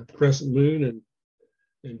 With the crescent moon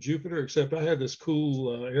and Jupiter, except I had this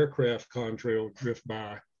cool aircraft contrail drift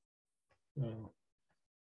by.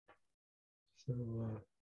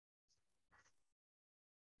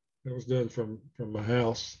 That was done from my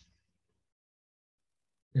house.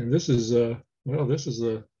 And this is this is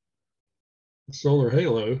a solar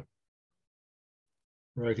halo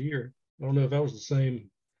right here. I don't know if that was the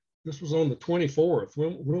same. This was on the 24th.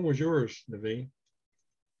 When was yours, Naveen?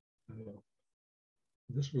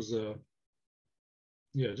 This was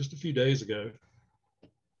just a few days ago.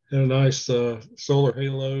 had a nice solar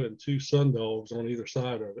halo and two sun dogs on either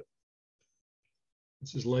side of it.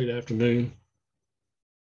 This is late afternoon.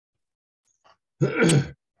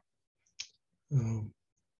 And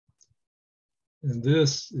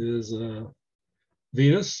this is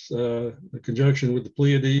Venus, the conjunction with the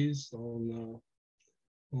Pleiades on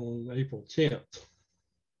April 10th,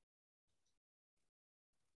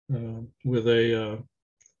 with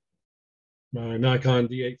my Nikon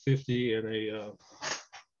D850 and a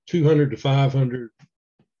 200 to 500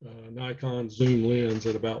 Nikon zoom lens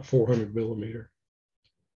at about 400 millimeter.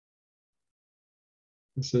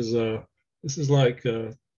 This is like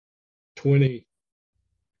 20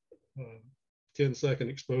 10-second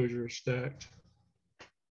exposures stacked.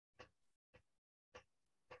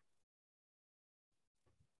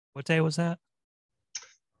 What day was that?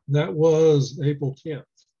 That was April 10th.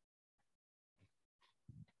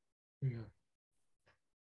 Yeah.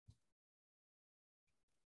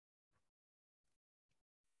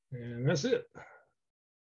 And that's it.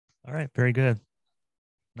 All right, very good.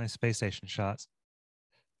 Nice space station shots.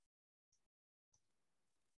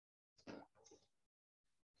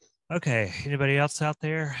 Okay, anybody else out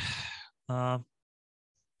there? Have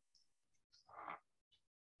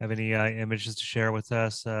any images to share with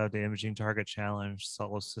us? The Imaging Target Challenge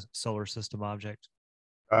solar system object.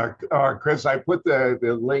 Chris, I put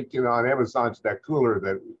the link on Amazon to that cooler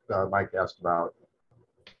that Mike asked about.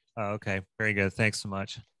 Oh, okay, very good. Thanks so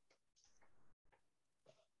much.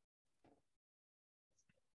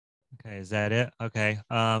 Okay, is that it? Okay.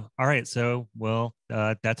 All right. So, well,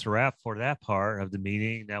 that's a wrap for that part of the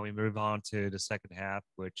meeting. Now we move on to the second half,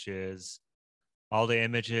 which is all the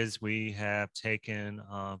images we have taken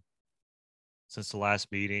since the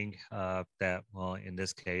last meeting that, well, in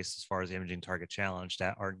this case, as far as the Imaging Target Challenge,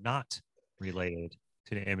 that are not related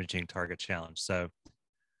to the Imaging Target Challenge. So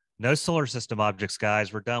no solar system objects,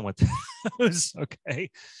 guys. We're done with those. Okay.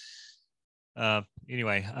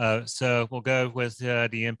 Anyway, so we'll go with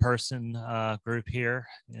the in-person group here.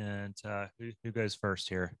 And who goes first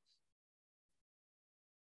here?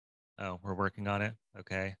 Oh, we're working on it.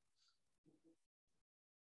 Okay.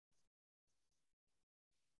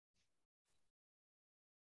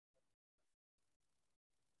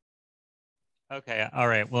 Okay. All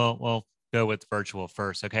right. Well, we'll go with virtual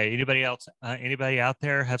first. Okay. Anybody else? Anybody out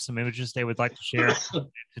there have some images they would like to share to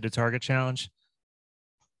the Target Challenge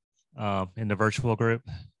in the virtual group?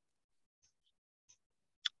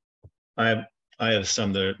 I have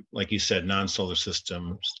some that are, like you said, non-solar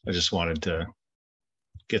systems. I just wanted to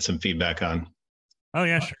get some feedback on. Oh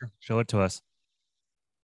yeah, sure. Show it to us.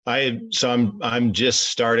 I'm just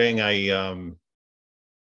starting.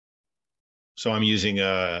 So I'm using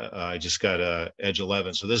I just got a Edge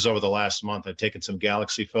 11. So this is over the last month. I've taken some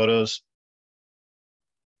Galaxy photos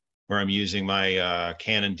where I'm using my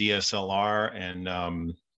Canon DSLR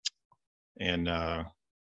and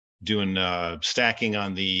doing stacking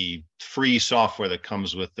on the free software that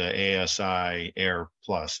comes with the ASI Air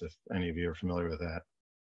Plus, if any of you are familiar with that.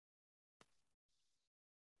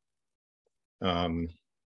 I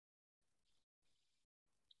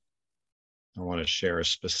want to share a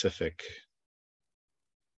specific.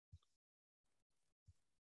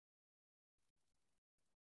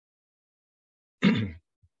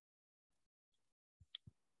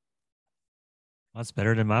 That's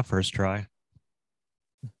better than my first try.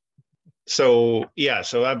 So yeah,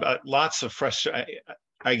 so I've lots of frustration.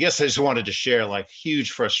 I guess I just wanted to share like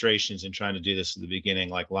huge frustrations in trying to do this at the beginning,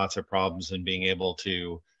 like lots of problems in being able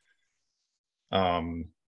to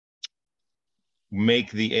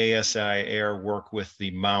make the ASI Air work with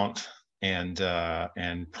the mount and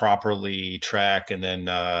properly track. And then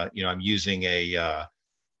I'm using a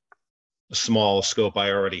small scope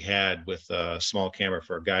I already had with a small camera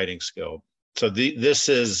for a guiding scope. So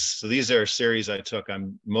these are a series I took.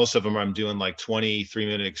 Most of them I'm doing like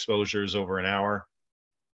 23-minute exposures over an hour.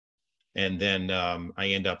 And then I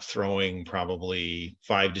end up throwing probably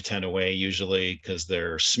 5 to 10 away usually because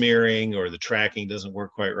they're smearing or the tracking doesn't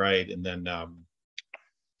work quite right. And then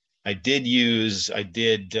I did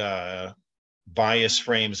bias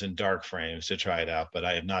frames and dark frames to try it out, but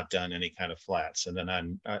I have not done any kind of flats. And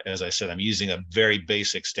then as I said, I'm using a very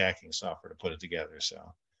basic stacking software to put it together.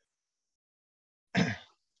 So.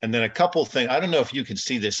 And then a couple things, I don't know if you can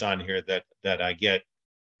see this on here that I get.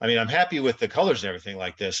 I mean, I'm happy with the colors and everything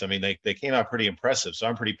like this. I mean, they came out pretty impressive. So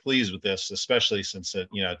I'm pretty pleased with this, especially since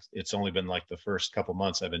it's only been like the first couple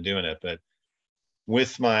months I've been doing it. But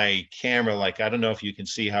with my camera, like, I don't know if you can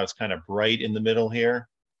see how it's kind of bright in the middle here.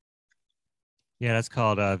 Yeah, that's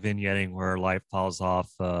called vignetting, where light falls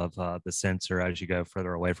off of the sensor as you go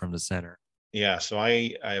further away from the center. Yeah, so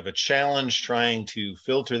I have a challenge trying to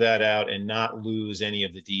filter that out and not lose any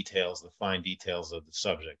of the details, the fine details of the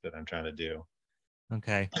subject that I'm trying to do.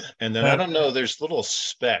 Okay. And then I don't know, there's little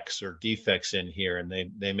specks or defects in here, and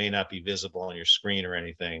they may not be visible on your screen or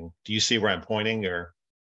anything. Do you see where I'm pointing, or?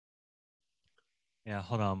 Yeah,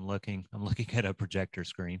 hold on. I'm looking at a projector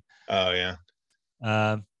screen. Oh yeah.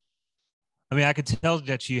 Um, I mean, I could tell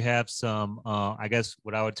that you have some, I guess,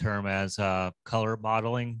 what I would term as color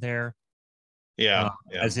modeling there. Yeah,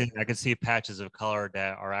 yeah. As in, I can see patches of color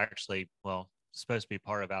that are actually, well, supposed to be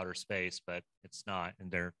part of outer space, but it's not, and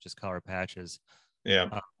they're just color patches.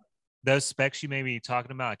 Yeah. Those specs you may be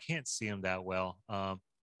talking about, I can't see them that well. I'm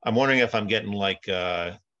wondering if I'm getting like,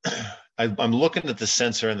 I'm looking at the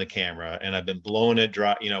sensor in the camera, and I've been blowing it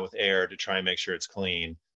dry, with air to try and make sure it's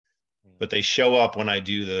clean. But they show up when I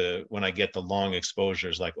get the long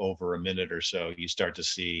exposures, like over a minute or so, you start to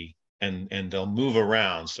see, and they'll move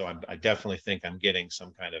around. So I definitely think I'm getting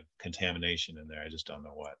some kind of contamination in there. I just don't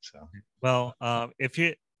know what. So, well, if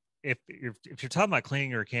you're talking about cleaning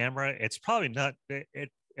your camera, it's probably not. It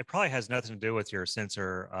probably has nothing to do with your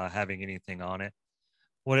sensor having anything on it.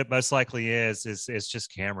 What it most likely is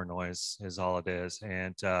just camera noise is all it is,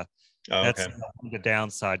 and that's okay. the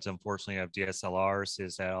downsides, unfortunately, of DSLRs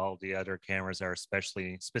is that all the other cameras are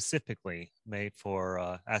specifically made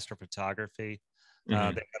for astrophotography. They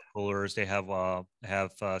have coolers, they have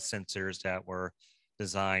sensors that were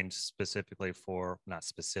designed specifically for, not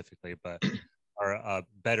specifically, but are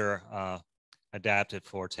better adapted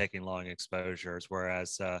for taking long exposures,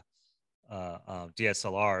 whereas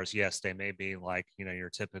DSLRs, yes, they may be like, your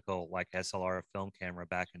typical like SLR film camera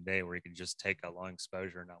back in the day where you can just take a long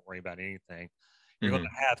exposure and not worry about anything. You're going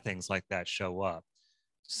to have things like that show up.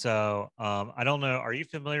 So I don't know. Are you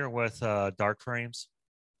familiar with dark frames?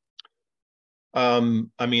 I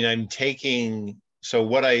mean, I'm taking, so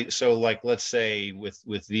like, let's say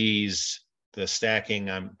with these, the stacking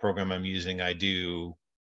program I'm using, I do,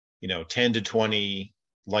 10 to 20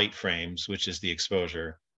 light frames, which is the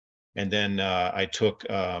exposure. And then I've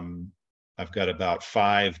got about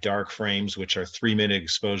 5 dark frames, which are 3-minute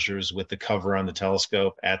exposures with the cover on the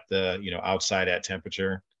telescope at the, outside at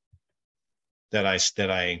temperature that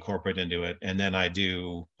I incorporate into it. And then I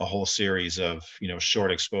do a whole series of,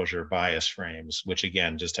 short exposure bias frames, which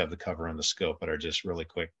again, just have the cover on the scope, but are just really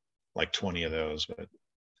quick, like 20 of those. But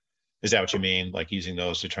is that what you mean? Like using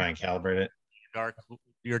those to try and calibrate it?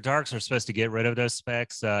 Your darks are supposed to get rid of those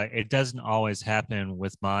specs. It doesn't always happen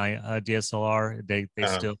with my DSLR. They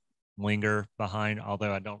still linger behind,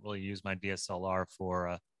 although I don't really use my DSLR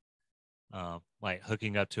for like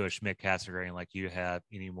hooking up to a Schmidt Cassegrain like you have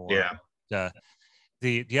anymore. Yeah.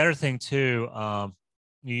 The other thing too,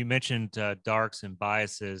 you mentioned darks and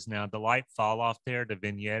biases. Now the light fall off there, the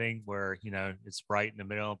vignetting where it's bright in the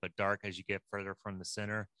middle but dark as you get further from the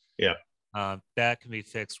center. Yeah. That can be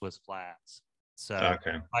fixed with flats. So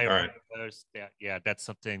okay. All right. That's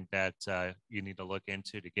something that you need to look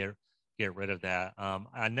into to get rid of that.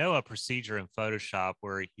 I know a procedure in Photoshop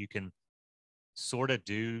where you can sort of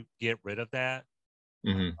get rid of that,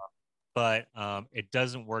 but it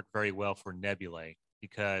doesn't work very well for nebulae,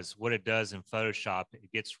 because what it does in Photoshop,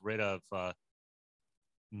 it gets rid of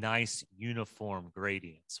nice uniform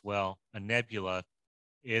gradients. Well, a nebula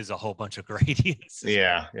is a whole bunch of gradients.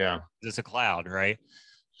 Yeah. It's a cloud, right?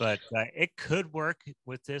 But it could work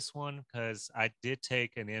with this one, because I did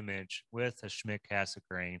take an image with a Schmidt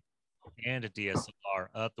Cassegrain and a DSLR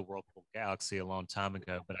of the Whirlpool Galaxy a long time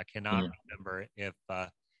ago, but I cannot remember if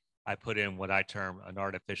I put in what I term an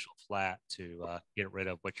artificial flat to get rid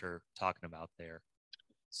of what you're talking about there.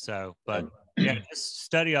 So, but yeah, just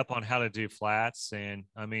study up on how to do flats. And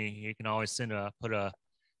I mean, you can always put a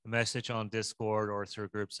message on Discord or through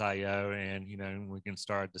Groups.io, and we can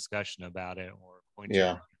start a discussion about it or point you in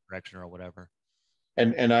a direction or whatever.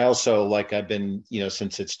 And I also, like, I've been,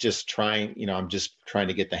 since it's just trying, I'm just trying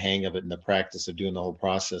to get the hang of it and the practice of doing the whole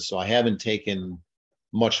process. So I haven't taken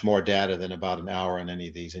much more data than about an hour on any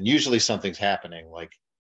of these. And usually something's happening. Like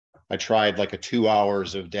I tried like 2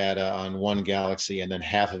 hours of data on one galaxy, and then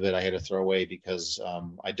half of it I had to throw away because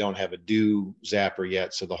I don't have a dew zapper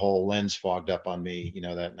yet. So the whole lens fogged up on me,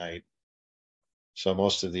 that night. So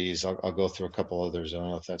most of these, I'll go through a couple others. I don't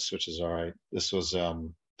know if that switches all right. This was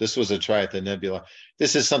a try at the nebula.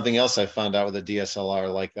 This is something else I found out with a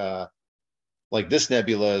DSLR. Like this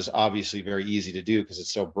nebula is obviously very easy to do because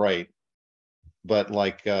it's so bright. But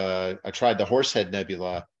I tried the Horsehead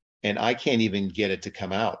Nebula, and I can't even get it to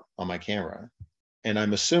come out on my camera. And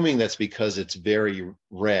I'm assuming that's because it's very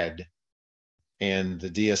red, and the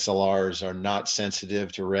DSLRs are not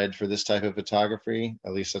sensitive to red for this type of photography.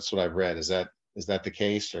 At least that's what I've read. Is that the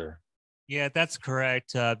case, or? Yeah, that's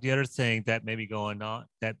correct. The other thing that may be going on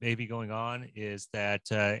is that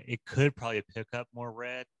it could probably pick up more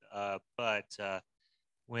red, but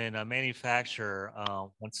when a manufacturer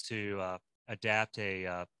wants to adapt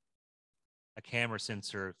a camera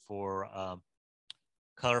sensor for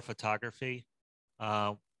color photography,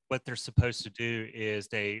 what they're supposed to do is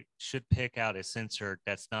they should pick out a sensor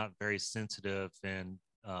that's not very sensitive in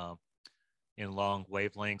long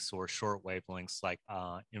wavelengths or short wavelengths like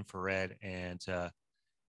infrared and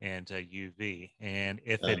UV. And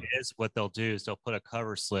if it is, what they'll do is they'll put a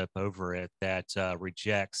cover slip over it that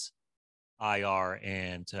rejects IR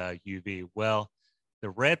and UV. Well,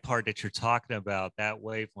 the red part that you're talking about, that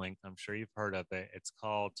wavelength, I'm sure you've heard of it. It's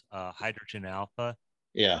called hydrogen alpha.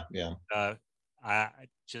 Yeah, yeah. I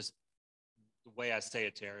just, the way I say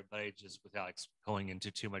it to everybody, just without going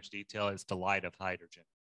into too much detail, is the light of hydrogen.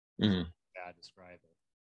 Mhm. I describe it.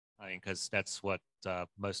 I mean, because that's what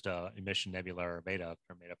most emission nebula are made of.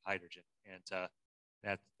 They're made of hydrogen, and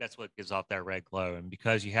that's what gives off that red glow. And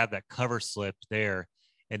because you have that cover slip there,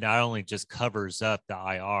 it not only just covers up the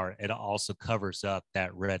IR, it also covers up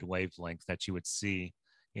that red wavelength that you would see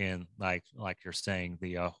in, like you're saying,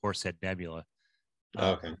 the Horsehead Nebula.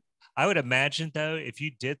 Okay. I would imagine, though, if you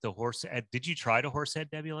did the did you try the Horsehead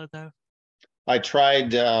Nebula though? I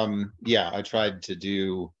tried. I tried to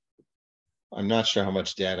do. I'm not sure how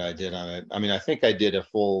much data I did on it. I mean, I think I did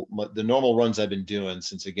the normal runs I've been doing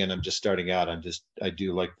since, again, I'm just starting out. I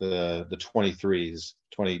do like the 23s,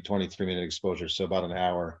 23-minute exposure. So about an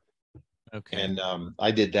hour. Okay. And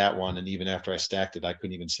I did that one. And even after I stacked it, I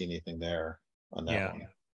couldn't even see anything there on that one.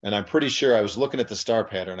 And I'm pretty sure I was looking at the star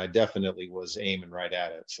pattern. I definitely was aiming right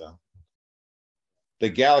at it. So the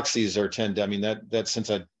galaxies I mean, that since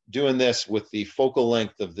I'm doing this with the focal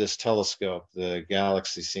length of this telescope, the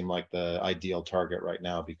galaxies seem like the ideal target right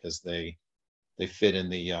now because they fit in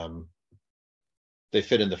the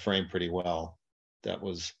frame pretty well.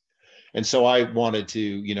 And so I wanted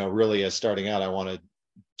to, really, as starting out, I wanted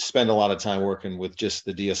to spend a lot of time working with just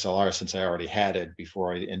the DSLR since I already had it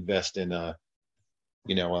before I invest in a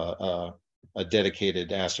dedicated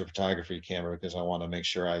astrophotography camera, because I want to make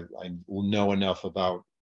sure I know enough about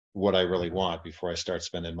what I really want before I start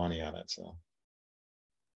spending money on it. So,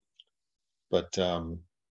 but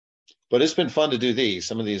it's been fun to do these.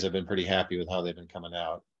 Some of these I've been pretty happy with how they've been coming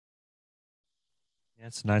out. Yeah,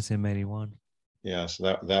 it's a nice M81. Yeah,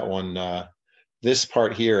 so that one, this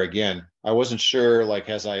part here, again, I wasn't sure, like,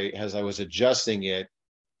 as I was adjusting it.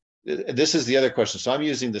 This is the other question. So I'm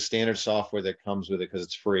using the standard software that comes with it because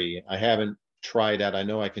it's free. I haven't tried that. I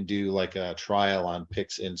know I can do like a trial on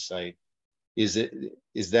PixInsight. Is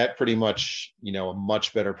that pretty much, a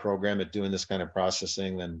much better program at doing this kind of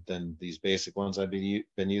processing than these basic ones I've been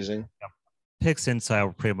using? PixInsight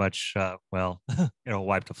will pretty much,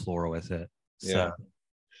 wipe the floor with it. So,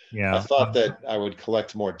 yeah. I thought that I would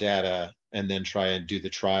collect more data and then try and do the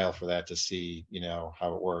trial for that to see,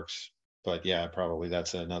 how it works. But yeah, probably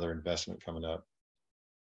that's another investment coming up.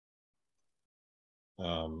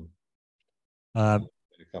 A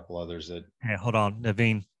couple others that. Hey, hold on.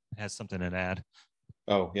 Naveen has something to add.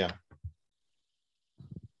 Oh, yeah.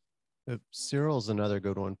 Cyril is another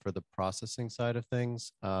good one for the processing side of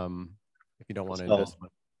things. If you don't want to invest.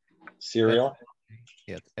 Serial?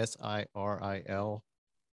 Yeah, SIRIL.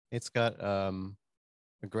 It's got a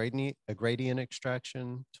gradient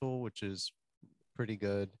extraction tool, which is pretty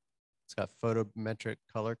good. It's got photometric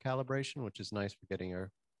color calibration, which is nice for getting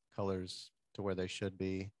your colors to where they should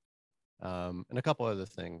be. And a couple other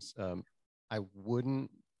things. I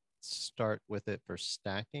wouldn't start with it for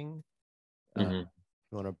stacking. If you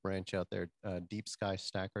want to branch out there, Deep Sky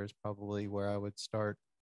Stacker is probably where I would start.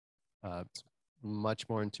 It's much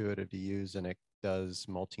more intuitive to use, and it does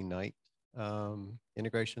multi-night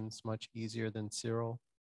integrations much easier than Cyril.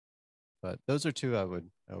 But those are two I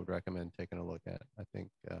would recommend taking a look at. I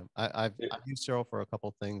think I've used Cyril for a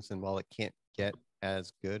couple things, and while it can't get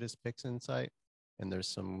as good as PixInsight, and there's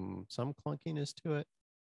some clunkiness to it,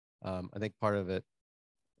 I think part of it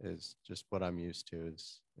is just what I'm used to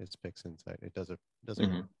is PixInsight. It does a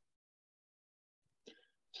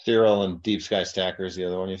Cyril and Deep Sky Stacker is the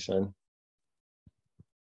other one you said.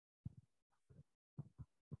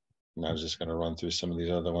 And I was just going to run through some of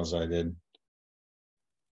these other ones I did.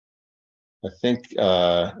 I think,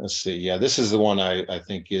 let's see. Yeah, this is the one I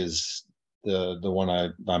think is the one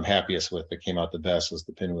I'm happiest with that came out the best was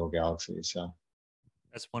the Pinwheel Galaxy. So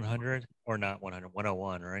that's 100 or not 100,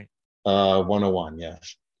 101, right? 101,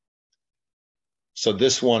 yes. So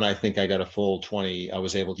this one, I think I got a full 20. I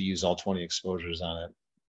was able to use all 20 exposures on it.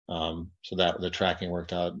 So that the tracking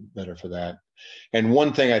worked out better for that. And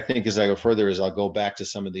one thing I think as I go further is I'll go back to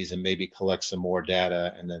some of these and maybe collect some more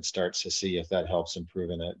data and then start to see if that helps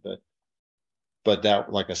improving it. But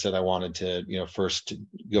that, like I said, I wanted to, first to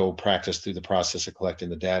go practice through the process of collecting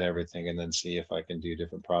the data, everything, and then see if I can do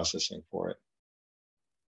different processing for it.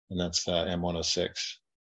 And that's M106.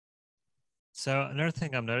 So another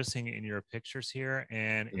thing I'm noticing in your pictures here,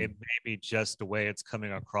 and it may be just the way it's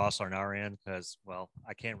coming across on our end, because well,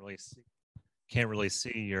 I can't really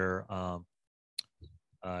see your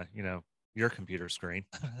your computer screen.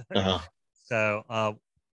 So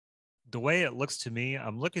the way it looks to me,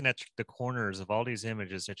 I'm looking at the corners of all these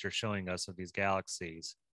images that you're showing us of these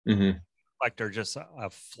galaxies, like they're just a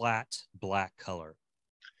flat black color.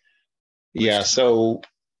 Yeah. So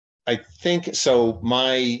I think so.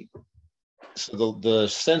 The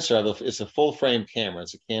sensor, it's a full frame camera.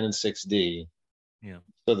 It's a Canon 6D. Yeah.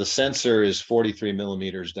 So the sensor is 43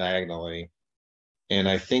 millimeters diagonally. And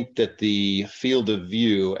I think that the field of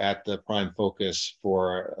view at the prime focus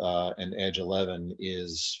for an Edge 11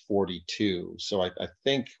 is 42. So I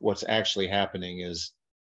think what's actually happening is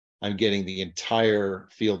I'm getting the entire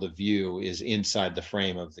field of view is inside the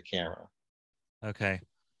frame of the camera. Okay.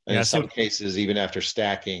 And in some cases, even after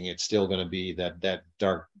stacking, it's still going to be that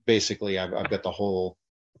dark. Basically, I've got the whole.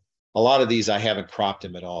 A lot of these I haven't cropped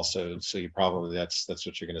them at all, so you probably that's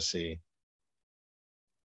what you're going to see.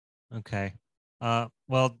 Okay.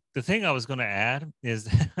 Well, the thing I was going to add is,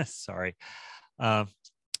 sorry. So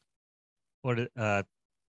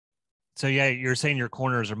yeah, you're saying your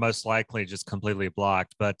corners are most likely just completely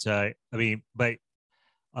blocked, but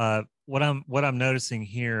what I'm noticing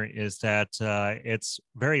here is that it's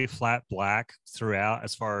very flat black throughout,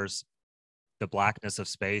 as far as the blackness of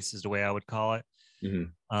space is the way I would call it.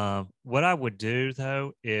 What I would do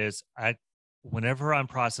though is whenever I'm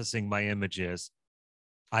processing my images,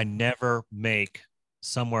 I never make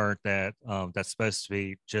somewhere that that's supposed to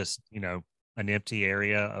be just an empty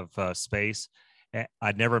area of space.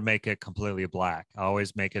 I'd never make it completely black. I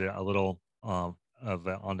always make it a little on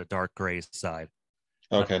the dark gray side.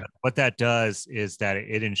 Okay. What that does is that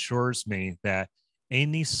it ensures me that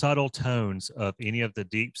any subtle tones of any of the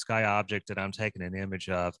deep sky object that I'm taking an image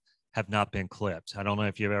of have not been clipped. I don't know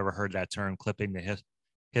if you've ever heard that term, clipping the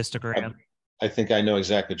histogram. I think I know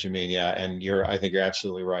exactly what you mean. Yeah, and I think you're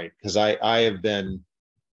absolutely right, because I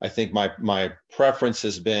think my preference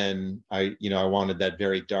has been I wanted that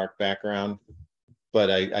very dark background,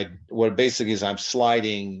 but what basically is I'm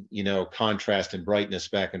sliding contrast and brightness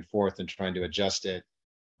back and forth and trying to adjust it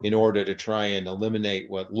in order to try and eliminate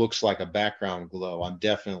what looks like a background glow. I'm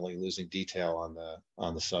definitely losing detail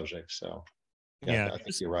on the subject. So I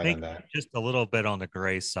think you're right on that. Just a little bit on the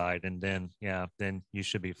gray side, and then you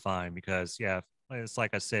should be fine, because it's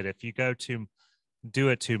like I said, if you do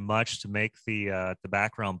it too much to make the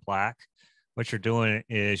background black, what you're doing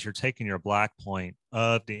is you're taking your black point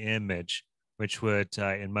of the image, which would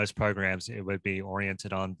in most programs it would be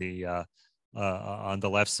oriented on the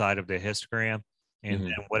left side of the histogram, and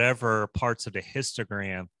then whatever parts of the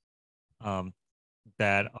histogram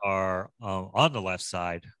that are on the left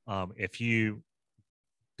side, if you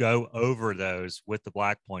go over those with the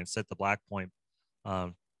black point, set the black point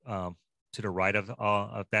to the right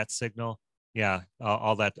of that signal,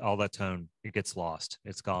 all that tone, it gets lost,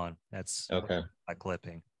 it's gone. That's okay by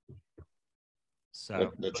clipping.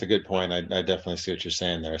 So that's a good point. I definitely see what you're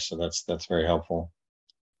saying there. So that's very helpful.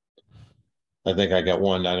 I think I got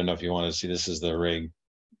one. I don't know if you want to see. This is the rig.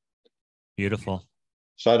 Beautiful.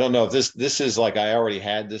 So I don't know if this is like, I already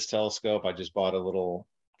had this telescope. I just bought a little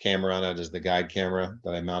camera on it as the guide camera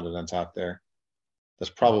that I mounted on top there.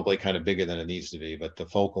 That's probably kind of bigger than it needs to be, but the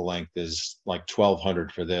focal length is like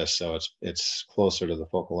 1200 for this, so it's closer to the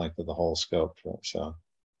focal length of the whole scope. So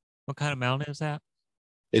what kind of mount is that?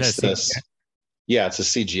 It's this. Yeah, it's a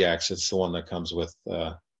CGX. It's the one that comes with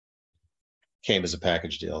came as a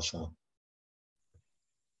package deal. So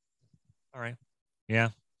all right. Yeah,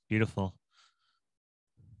 beautiful.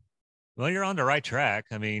 Well, you're on the right track.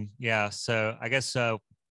 I mean, so I guess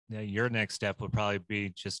your next step would probably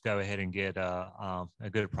be just go ahead and get a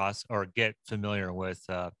good process, or get familiar with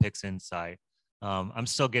PixInsight. I'm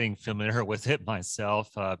still getting familiar with it myself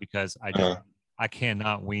because I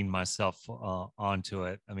cannot wean myself onto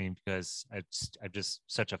it. I mean, because I'm just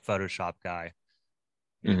such a Photoshop guy.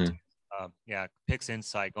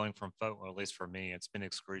 PixInsight, going from photo, or at least for me, it's been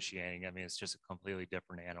excruciating. I mean, it's just a completely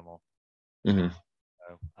different animal.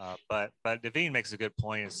 But Devine makes a good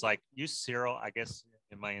point. It's like, use Serial. I guess,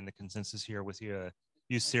 am I in the consensus here with you?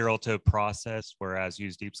 Use Serial to process, whereas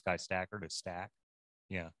use Deep Sky Stacker to stack.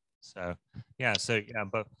 Yeah. So yeah,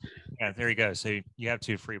 but yeah, there you go. So you have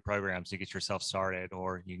 2 free programs to get yourself started,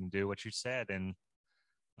 or you can do what you said and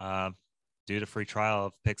do the free trial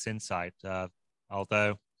of PixInsight.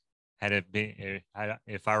 Although had it been,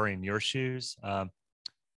 if I were in your shoes,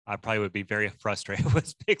 I probably would be very frustrated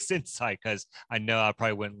with PixInsight because I know I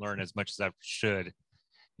probably wouldn't learn as much as I should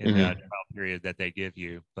in the trial period that they give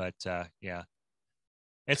you. But yeah,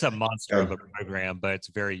 it's a monster of a program, but it's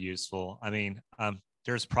very useful. I mean,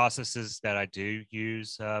 there's processes that I do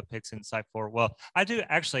use PixInsight for. Well, I do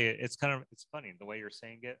actually. It's funny the way you're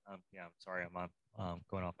saying it. Yeah, I'm sorry, I'm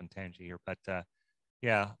going off on tangent here, but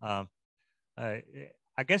yeah,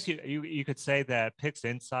 I guess you could say that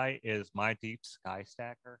PixInsight is my deep sky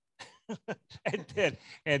stacker,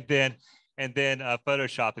 and then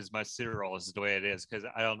Photoshop is my serial, is the way it is, because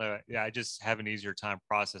I don't know. Yeah, I just have an easier time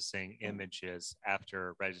processing images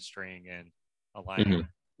after registering and aligning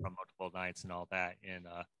from multiple nights and all that in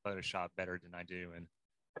Photoshop better than I do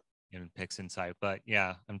in PixInsight. But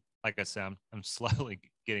yeah, like I said, I'm slowly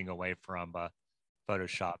getting away from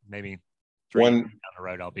Photoshop. Maybe 3 years down the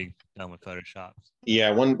road, I'll be done with Photoshop. Yeah,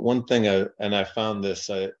 one thing, and I found this,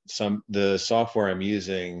 the software I'm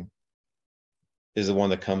using is the one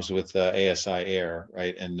that comes with ASI Air,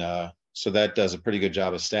 right? And so that does a pretty good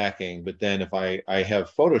job of stacking. But then if I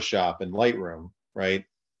have Photoshop and Lightroom, right?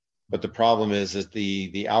 But the problem is that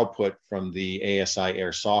the output from the ASI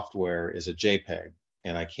Air software is a JPEG,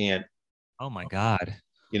 and I can't. Oh my God.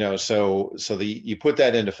 You know, so you put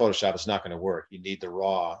that into Photoshop, it's not going to work. You need the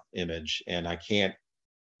raw image, and I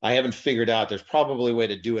haven't figured out. There's probably a way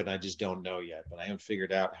to do it, and I just don't know yet. But I haven't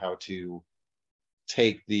figured out how to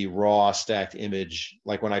take the raw stacked image.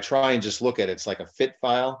 Like when I try and just look at it, it's like a fit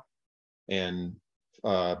file, and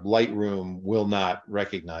Lightroom will not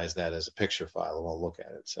recognize that as a picture file. It won't look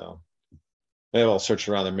at it. So maybe I'll search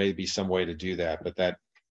around. There may be some way to do that, but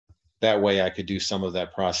that way I could do some of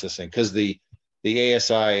that processing, because the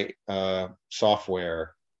ASI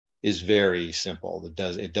software is very simple.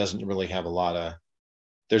 It doesn't really have a lot of.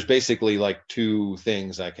 There's basically like 2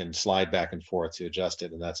 things I can slide back and forth to adjust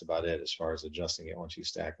it, and that's about it as far as adjusting it once you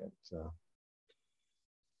stack it. So.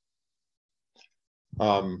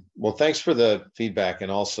 Well, thanks for the feedback and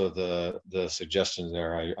also the suggestions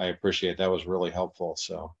there. I appreciate it. That was really helpful.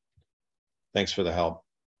 So thanks for the help.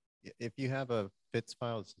 If you have a FITS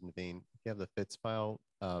file, it's Naveen. If you have the FITS file,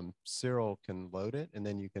 Cyril can load it, and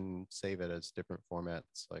then you can save it as different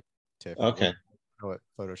formats like TIFF. Okay. What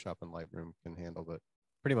Photoshop and Lightroom can handle, but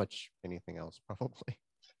pretty much anything else probably.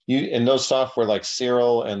 And those software like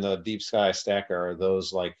Cyril and the Deep Sky Stacker, are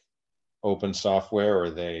those like open software, or are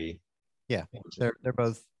they? Yeah, they're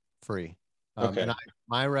both free. Okay. And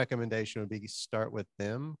my recommendation would be start with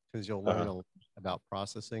them, because you'll learn a lot about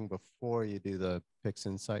processing before you do the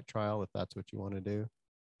PixInsight trial, if that's what you want to do.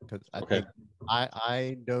 Because I think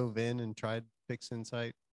I dove in and tried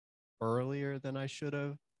PixInsight earlier than I should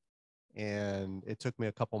have. And it took me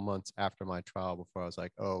a couple months after my trial before I was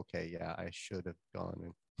like, oh, okay, yeah, I should have gone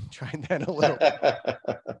and tried that a little bit.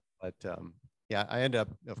 But yeah, I ended up,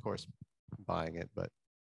 of course, buying it. But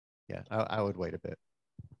yeah, I would wait a bit.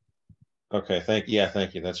 Okay, thank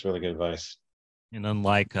you. That's really good advice. And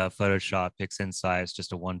unlike Photoshop, PixInsight is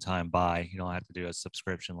just a one-time buy. You don't have to do a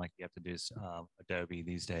subscription like you have to do Adobe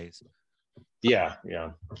these days. Yeah.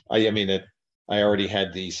 I mean, I already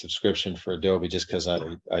had the subscription for Adobe just because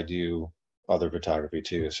I do other photography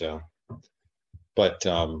too. So, but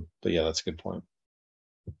yeah, that's a good point.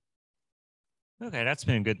 Okay, that's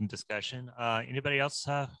been a good discussion. Anybody else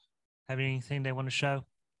have anything they want to show?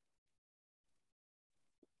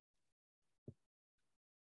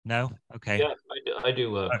 No? Okay. Yeah, I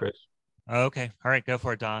do, Chris. Okay. All right. Go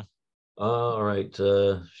for it, Don. All right.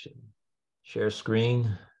 Share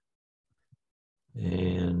screen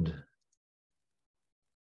and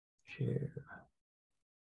share.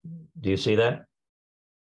 Do you see that?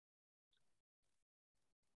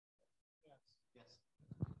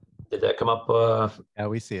 Did that come up? Yeah,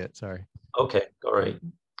 we see it. Sorry. Okay. All right.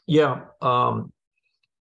 Yeah.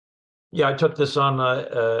 Yeah, I took this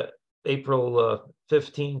on April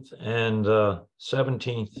 15th and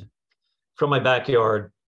 17th from my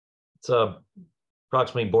backyard. It's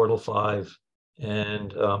approximately Bortle 5.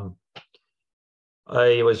 And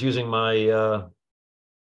I was using my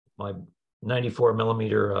my 94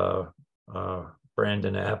 millimeter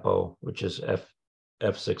Brandon Apo, which is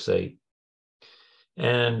f/68.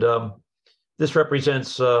 And this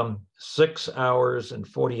represents 6 hours and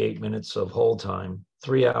 48 minutes of hold time,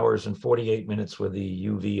 3 hours and 48 minutes with the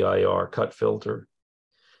UV-IR cut filter,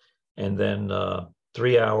 and then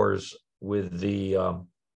 3 hours with the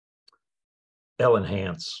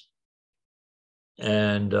L-Enhance.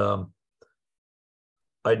 And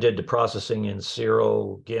I did the processing in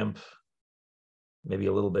Zero, GIMP, maybe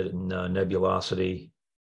a little bit in Nebulosity.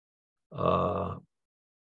 I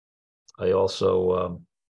also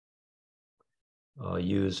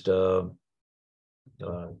used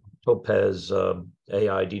Topaz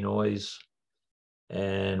AI denoise,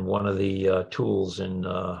 and one of the tools in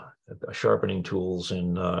sharpening tools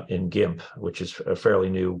in GIMP, which is a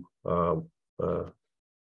fairly new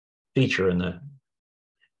feature in it.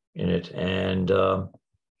 And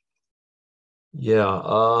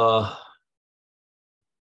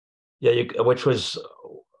which was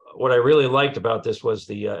what I really liked about this was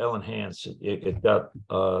the L-enhance. It got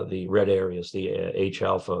the red areas, the H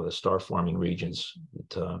alpha, the star forming regions.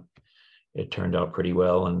 It turned out pretty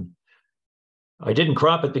well, and I didn't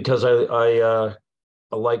crop it because I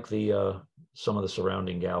like the some of the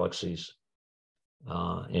surrounding galaxies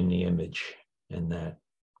in the image in that.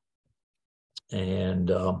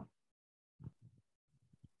 And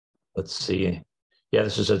let's see. Yeah,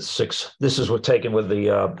 this is at 6. This is what taken with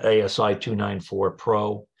the ASI 294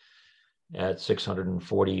 Pro at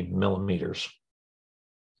 640 millimeters.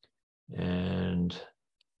 And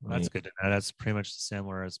that's good to know. That's pretty much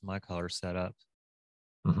similar as my color setup.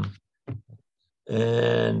 Mm-hmm.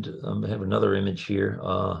 And I have another image here.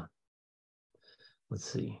 Let's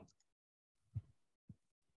see.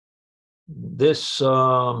 This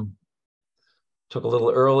took a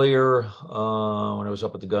little earlier when I was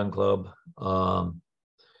up at the gun club.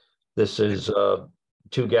 This is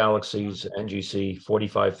 2 galaxies, NGC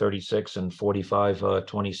 4536 and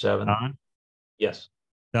 4527. Don? Yes.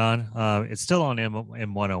 Don, it's still on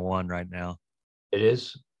M101 right now. It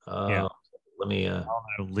is? Yeah. Let me I'll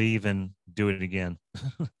leave and do it again.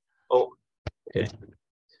 Oh, okay.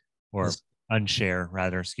 Or unshare,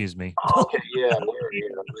 rather, excuse me. Oh, okay, yeah,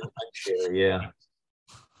 unshare, yeah.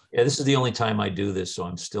 Yeah, this is the only time I do this, so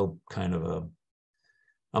I'm still kind of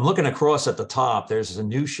I'm looking across at the top. There's a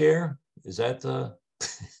new share. Is that I'll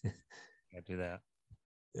do that.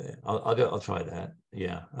 Yeah, I'll try that.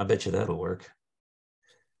 Yeah, I bet you that'll work.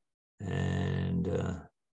 And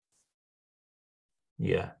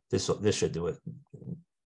yeah, this should do it.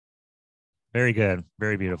 Very good.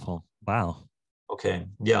 Very beautiful. Wow. Okay.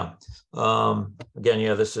 Yeah. Again,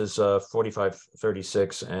 yeah, this is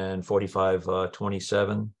 4536 and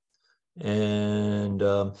 4527. And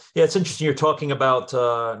yeah, it's interesting. You're talking about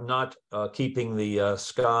not keeping the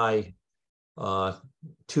sky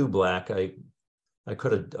too black. I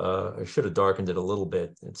could have I should have darkened it a little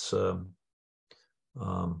bit. It's yeah,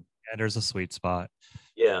 there's a sweet spot.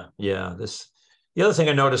 Yeah. The other thing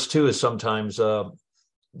I noticed too is sometimes the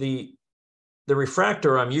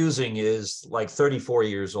refractor I'm using is like 34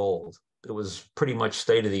 years old. It was pretty much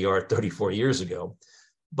state of the art 34 years ago,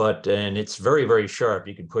 and it's very, very sharp.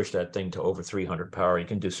 You can push that thing to over 300 power. You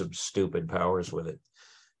can do some stupid powers with it,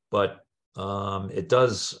 but it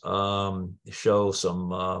does show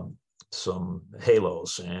some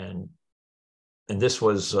halos, and this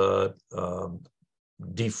was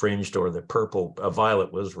defringed, or the purple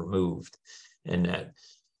violet was removed in that.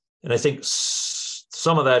 And I think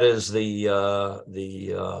some of that is the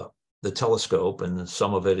telescope, and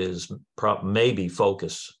some of it is maybe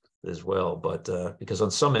focus as well. But because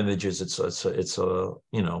on some images it's a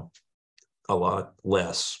a lot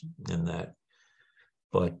less in that.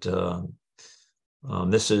 But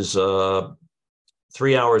this is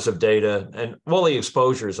 3 hours of data, and all the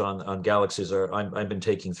exposures on galaxies are. I've been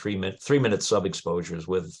taking 3 minute sub exposures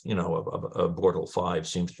with a Bortle 5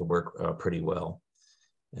 seems to work pretty well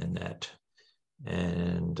in that.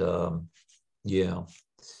 And yeah,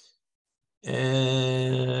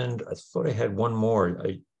 and I thought I had one more.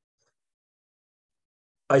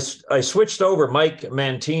 I switched over. Mike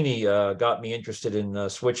Mantini got me interested in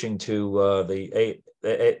switching to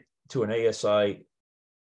to an ASI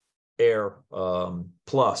Air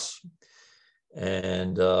Plus,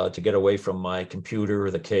 and to get away from my computer,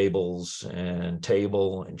 the cables, and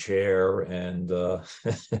table and chair, and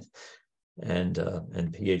and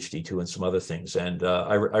PhD2 and some other things. And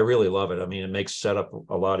I really love it. I mean, it makes setup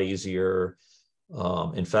a lot easier.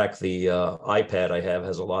 In fact, the iPad I have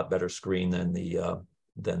has a lot better screen than the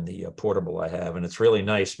portable I have, and it's really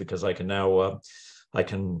nice because I can now I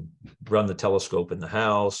can run the telescope in the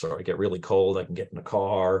house, or I get really cold, I can get in the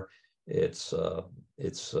car. It's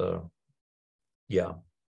yeah,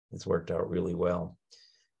 it's worked out really well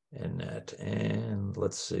in that. And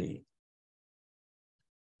let's see,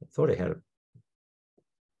 I thought I had a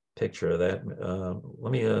picture of that.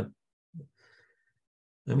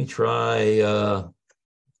 Let me try.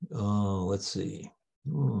 Let's see.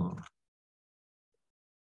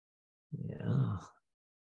 Yeah.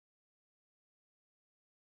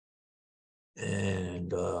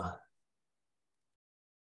 And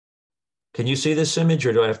can you see this image,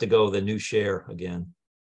 or do I have to go the new share again?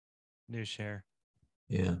 New share.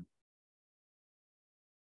 Yeah.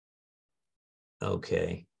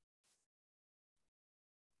 Okay.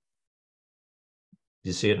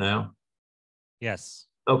 You see it now? Yes.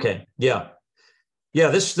 Okay. Yeah. Yeah.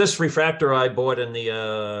 This refractor I bought in the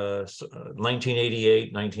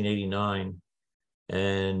 1988, 1989,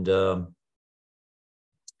 and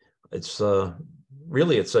it's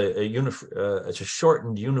really it's a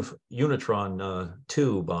shortened unitron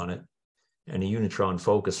tube on it, and a unitron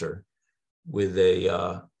focuser with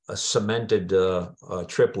a cemented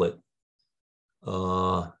triplet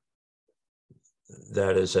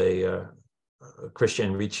that is a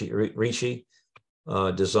Christian Ricci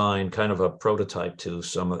design, kind of a prototype to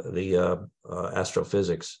some of the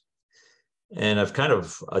astrophysics. And I've kind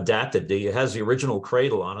of adapted it has the original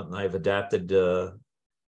cradle on it, and I've adapted the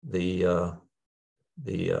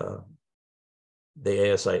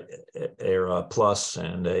ASI Air Plus,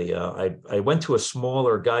 and I went to a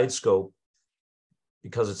smaller guide scope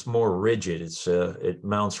because it's more rigid. It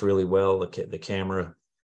mounts really well. The camera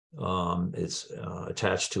is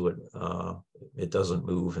attached to it. It doesn't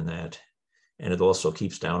move in that, and it also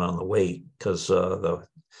keeps down on the weight because the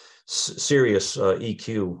Sirius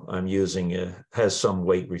EQ I'm using has some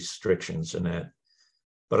weight restrictions in that.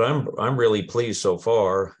 But I'm really pleased so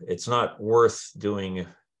far. It's not worth doing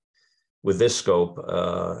with this scope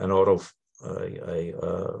an electronic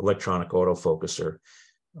autofocuser.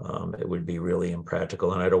 It would be really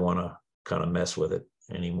impractical, and I don't want to kind of mess with it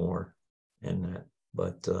anymore in that.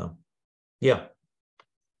 But yeah,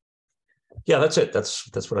 that's it.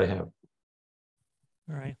 That's what I have.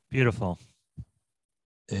 All right, beautiful.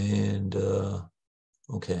 And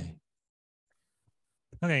okay.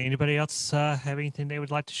 Okay, anybody else have anything they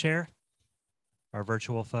would like to share? Our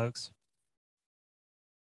virtual folks?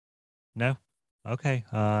 No? Okay.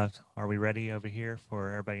 Are we ready over here for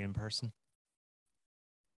everybody in person?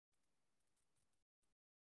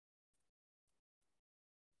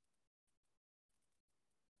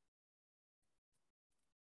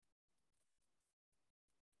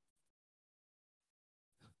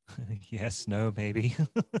 Yes, no, maybe.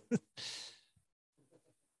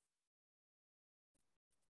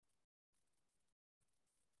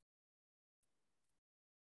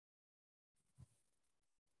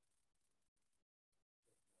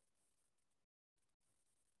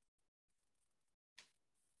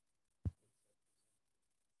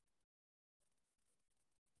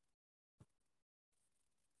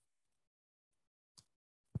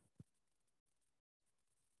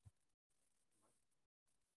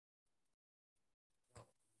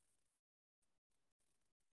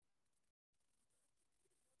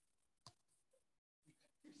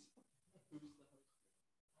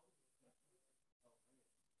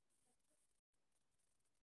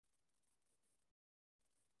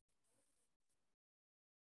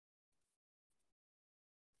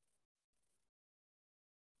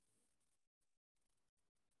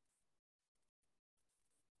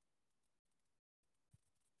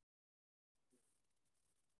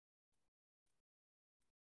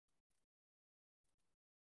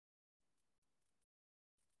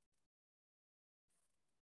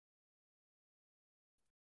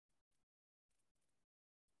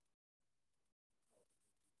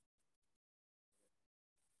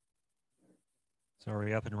 So are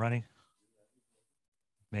we up and running?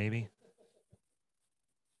 Maybe.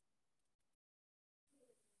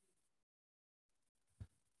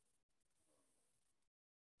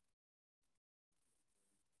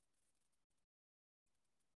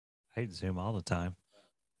 I hate Zoom all the time.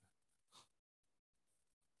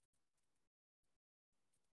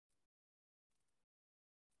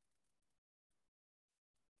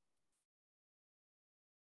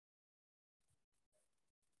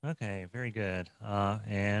 Okay, very good.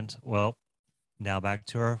 And well, now back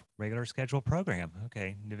to our regular scheduled program.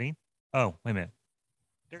 Okay, Naveen. Oh, wait a minute.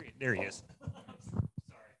 There he is.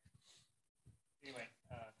 Sorry. Anyway,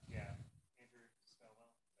 yeah, Andrew Spellwell.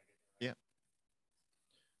 Yeah.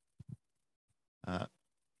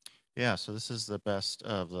 Yeah, so this is the best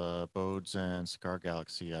of the Bodes and Cigar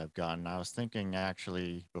Galaxy I've gotten. I was thinking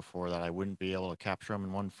actually before that I wouldn't be able to capture them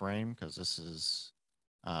in one frame because this is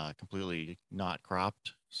completely not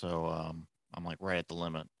cropped. So I'm like right at the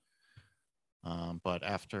limit. But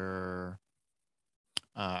after,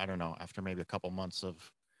 I don't know, after maybe a couple months of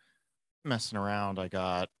messing around, I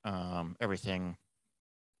got everything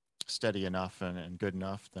steady enough and good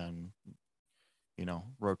enough, then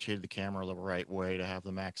rotated the camera the right way to have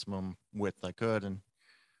the maximum width I could, and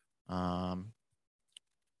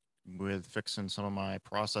with fixing some of my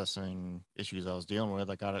processing issues I was dealing with,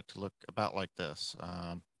 I got it to look about like this.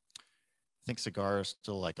 I think cigar is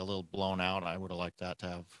still like a little blown out. I would have liked that to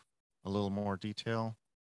have a little more detail.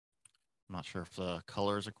 I'm not sure if the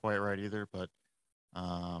colors are quite right either,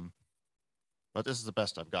 um, but this is the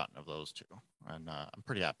best I've gotten of those two, and I'm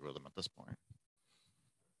pretty happy with them at this point.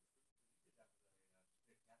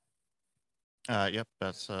 Yep,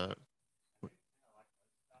 that's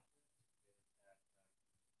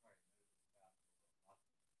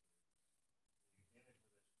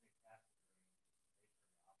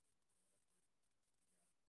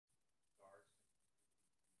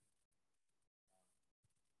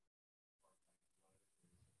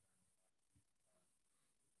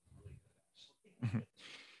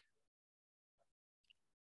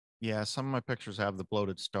yeah, some of my pictures have the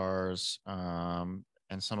bloated stars, and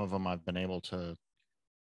some of them I've been able to.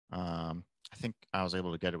 I think I was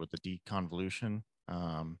able to get it with the deconvolution.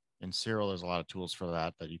 In Serial, there's a lot of tools for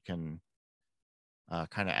that you can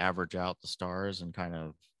kind of average out the stars and kind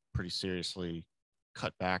of pretty seriously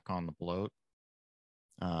cut back on the bloat.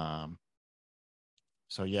 Um,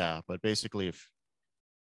 so yeah, but basically, if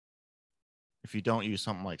you don't use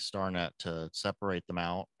something like StarNet to separate them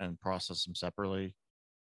out and process them separately,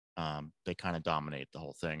 they kind of dominate the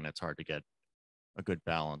whole thing. It's hard to get a good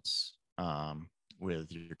balance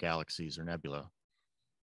with your galaxies or nebula.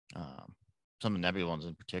 Some of the nebula ones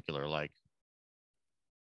in particular, like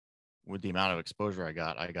with the amount of exposure I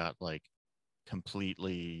got like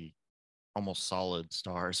completely almost solid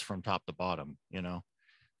stars from top to bottom, you know?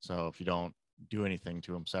 So if you don't do anything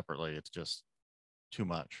to them separately, it's just too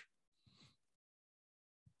much.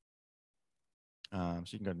 So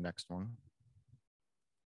you can go to the next one.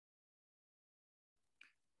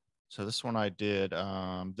 So this one I did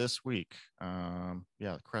this week.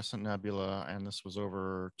 Yeah, Crescent Nebula, and this was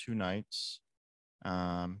over 2 nights.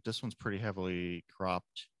 This one's pretty heavily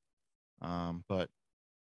cropped, but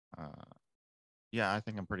yeah, I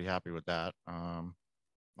think I'm pretty happy with that.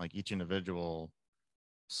 Like each individual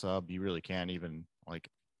sub, you really can't even like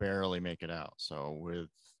barely make it out. So with,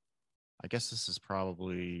 I guess this is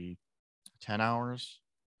probably 10 hours,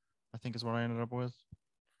 I think is what I ended up with.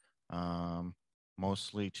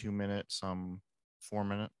 Mostly 2 minutes, some 4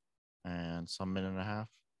 minute, and some minute and a half.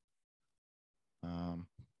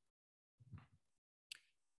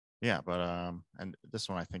 Yeah, but and this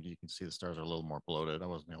one I think you can see the stars are a little more bloated. I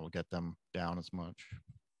wasn't able to get them down as much.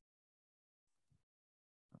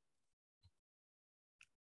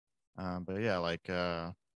 But yeah, like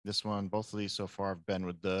this one, both of these so far have been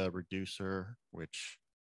with the reducer, which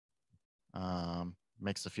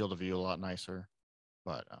makes the field of view a lot nicer.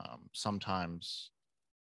 But sometimes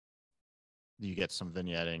you get some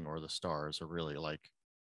vignetting or the stars are really like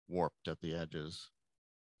warped at the edges.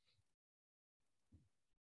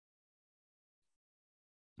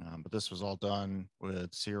 But this was all done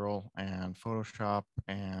with Serial and Photoshop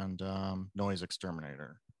and Noise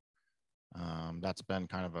Exterminator. That's been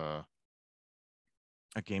kind of a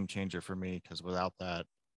game changer for me, because without that,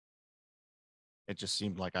 it just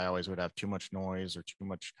seemed like I always would have too much noise or too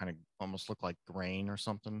much kind of almost look like grain or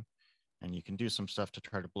something. And you can do some stuff to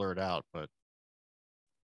try to blur it out, but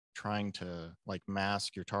trying to like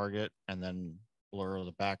mask your target and then blur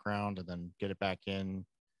the background and then get it back in,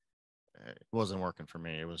 it wasn't working for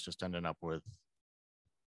me. It was just ending up with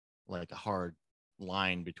like a hard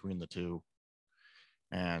line between the two.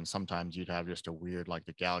 And sometimes you'd have just a weird, like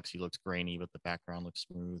the galaxy looks grainy, but the background looks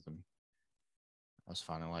smooth. And I was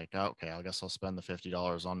finally like, oh, okay, I guess I'll spend the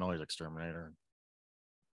 $50 on Noise Exterminator.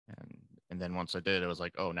 And then once I did, it was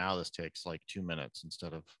like, oh, now this takes like 2 minutes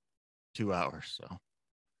instead of 2 hours. So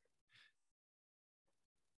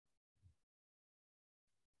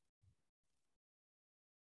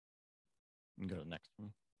you can go to the next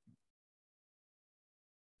one.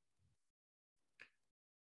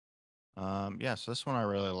 Yeah, so this one I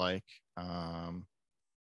really like.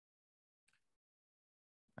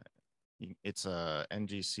 It's a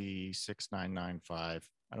NGC 6995.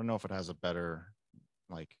 I don't know if it has a better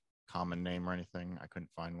like common name or anything. I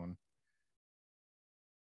couldn't find one.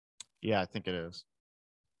 Yeah, I think it is.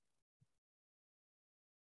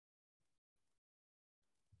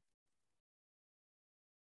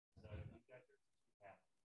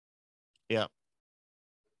 Yeah.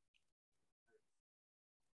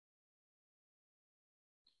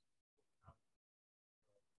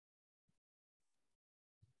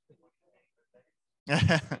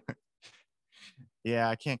 Yeah,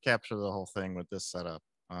 I can't capture the whole thing with this setup.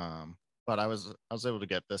 But I was able to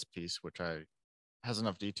get this piece, which I has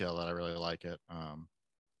enough detail that I really like it.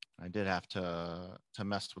 I did have to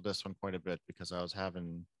mess with this one quite a bit because I was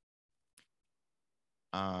having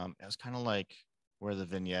It was kind of like where the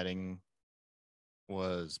vignetting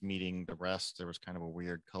was meeting the rest. There was kind of a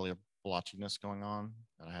weird color blotchiness going on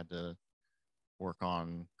that I had to work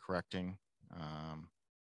on correcting.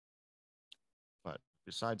 But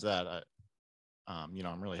besides that,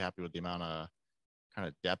 I'm really happy with the amount of kind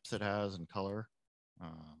of depth it has and color.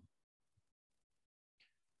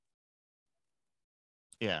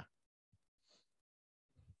 Yeah.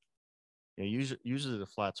 Yeah, usually the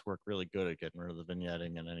flats work really good at getting rid of the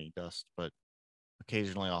vignetting and any dust, but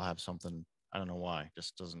occasionally I'll have something, I don't know why,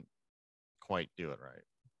 just doesn't quite do it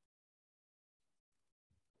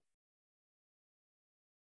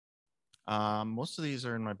right. Most of these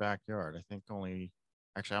are in my backyard. I think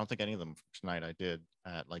actually, I don't think any of them for tonight I did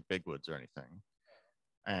at like Big Woods or anything.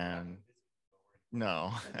 And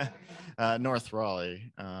no, North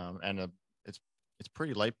Raleigh. It's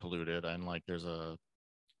pretty light polluted, and like there's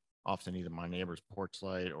often either my neighbor's porch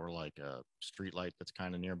light or like a street light that's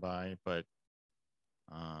kind of nearby. But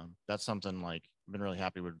that's something like I've been really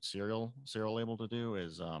happy with serial able to do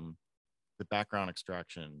is the background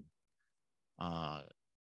extraction.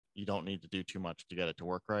 You don't need to do too much to get it to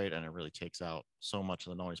work right, and it really takes out so much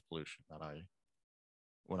of the noise pollution that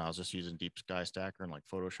when I was just using Deep Sky Stacker and like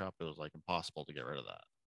Photoshop, it was like impossible to get rid of that.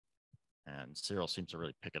 And serial seems to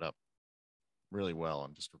really pick it up really well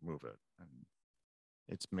and just remove it. And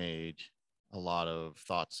it's made a lot of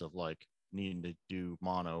thoughts of like needing to do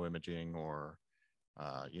mono imaging or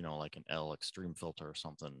like an L extreme filter or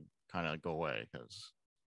something kind of go away because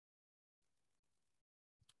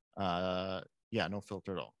yeah, no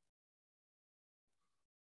filter at all.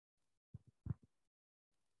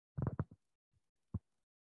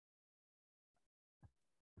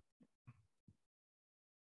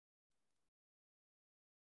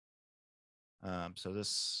 So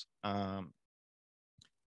this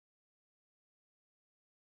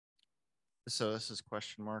this is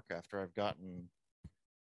question mark after I've gotten.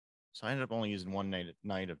 So I ended up only using one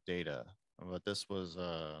night of data, but this was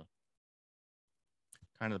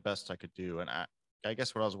kind of the best I could do. And I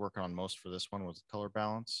guess what I was working on most for this one was color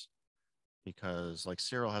balance, because like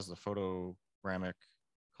serial has the photogrammic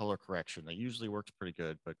color correction that usually works pretty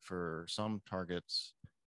good, but for some targets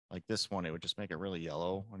like this one, it would just make it really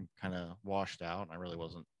yellow and kind of washed out. And I really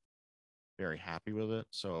wasn't very happy with it.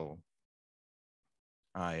 So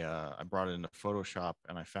I brought it into Photoshop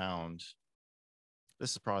and I found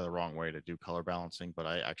this is probably the wrong way to do color balancing, but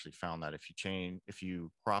I actually found that if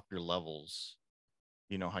you crop your levels,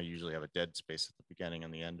 you know how you usually have a dead space at the beginning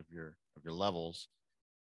and the end of your levels,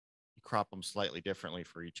 you crop them slightly differently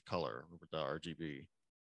for each color with the RGB,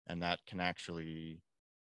 and that can actually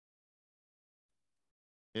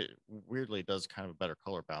it weirdly does kind of a better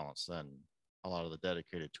color balance than a lot of the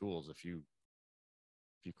dedicated tools. If you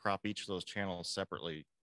crop each of those channels separately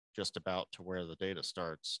just about to where the data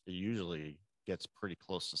starts, it usually gets pretty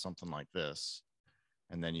close to something like this.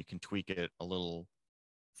 And then you can tweak it a little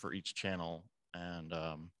for each channel. And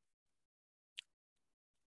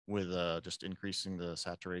with just increasing the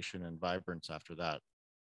saturation and vibrance after that,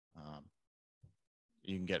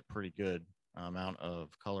 you can get pretty good amount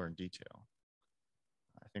of color and detail.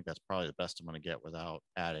 I think that's probably the best I'm going to get without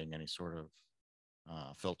adding any sort of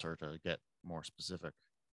filter to get more specific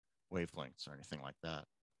wavelengths or anything like that.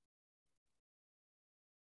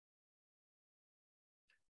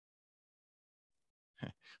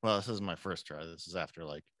 Well, this isn't my first try. This is after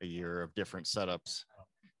like a year of different setups.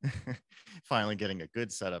 Finally getting a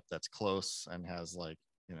good setup that's close and has like,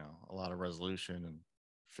 a lot of resolution and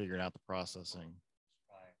figuring out the processing.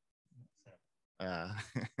 I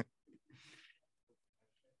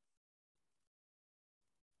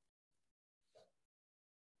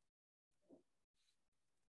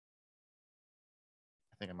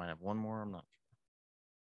think I might have one more. I'm not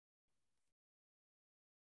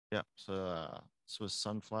sure. Yeah, so this was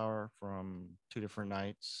Sunflower from 2 different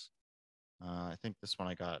nights. I think this one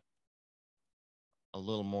I got a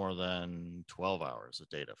little more than 12 hours of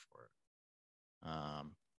data for it.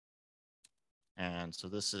 And so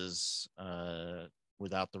this is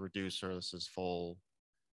without the reducer. This is full,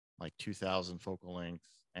 like 2000 focal length.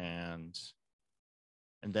 And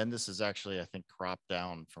then this is actually, I think, cropped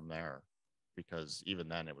down from there because even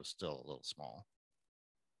then it was still a little small.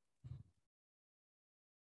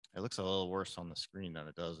 It looks a little worse on the screen than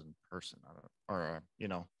it does in person. I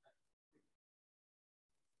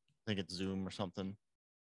think it's Zoom or something.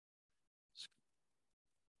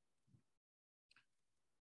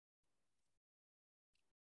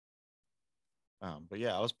 But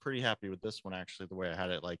yeah, I was pretty happy with this one actually, the way I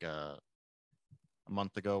had it like a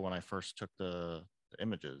month ago when I first took the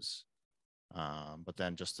images. But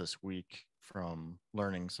then just this week, from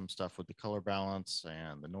learning some stuff with the color balance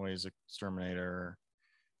and the noise exterminator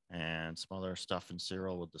and some other stuff in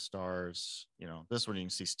serial with the stars, you know, this one you can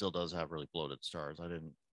see still does have really bloated stars. I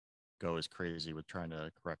didn't go as crazy with trying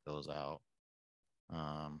to correct those out.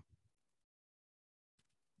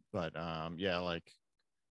 Yeah, like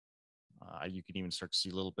you can even start to see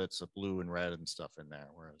little bits of blue and red and stuff in there.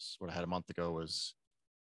 Whereas what I had a month ago was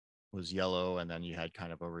yellow, and then you had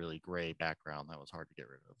kind of a really gray background that was hard to get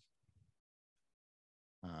rid of.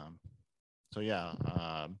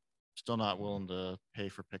 Still not willing to pay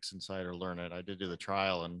for PixInsight or learn it. I did do the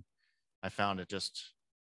trial, and I found it just,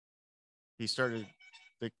 he started,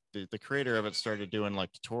 the creator of it started doing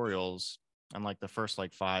like tutorials, and like the first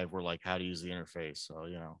like 5 were like how to use the interface. So,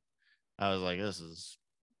 you know, I was like, this is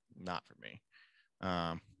not for me.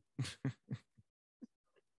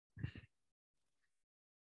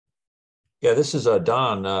 Yeah, this is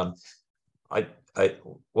Don.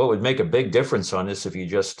 What would make a big difference on this if you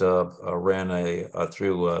just ran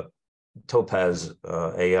through Topaz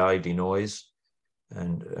AI denoise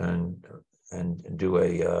and do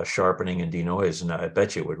a sharpening and denoise, and I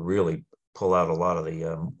bet you it would really pull out a lot of the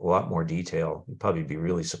a lot more detail. You'd probably be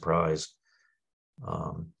really surprised.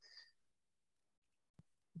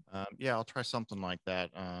 Yeah, I'll try something like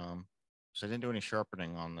that. So I didn't do any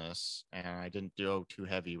sharpening on this, and I didn't go too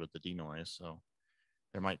heavy with the denoise, so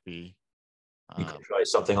there might be. You could try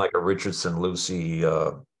something like a Richardson Lucy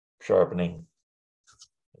sharpening.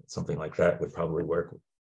 Something like that would probably work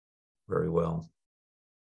very well.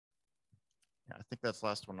 Yeah, I think that's the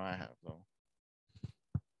last one I have, though.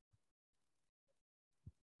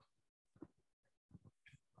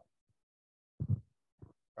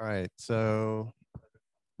 All right, so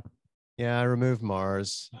yeah, I removed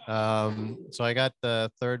Mars. So I got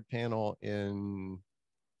the third panel in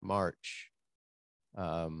March.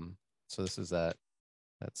 So this is that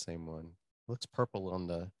same one. It looks purple on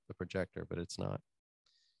the projector, but it's not.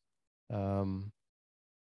 Not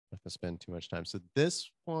gonna spend too much time. So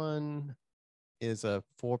this one is a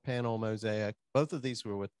 4-panel mosaic. Both of these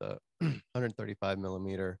were with the 135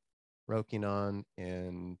 millimeter Rokinon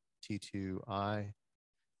and T2I.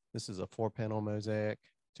 This is a 4-panel mosaic,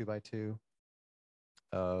 2x2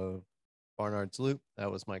 of Barnard's Loop.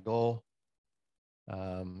 That was my goal.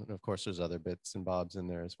 And of course, there's other bits and bobs in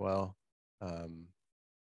there as well. Let's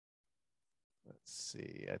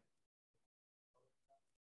see.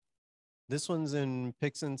 This one's in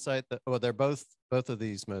PixInsight. Well, they're both of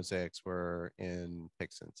these mosaics were in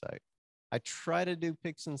PixInsight. I try to do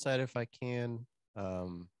PixInsight if I can.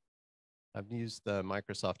 I've used the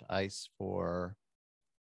Microsoft Ice for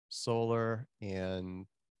solar and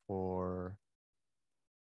for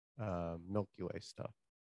Milky Way stuff.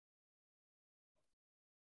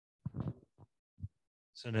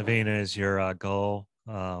 So Navina, is your goal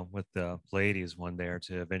with the Pleiades one there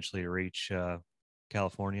to eventually reach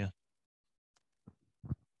California?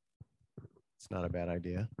 It's not a bad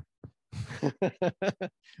idea.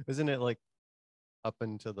 Isn't it like up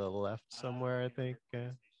and to the left somewhere, I think?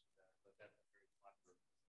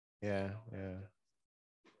 Yeah.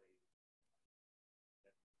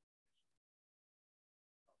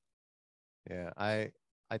 Yeah, I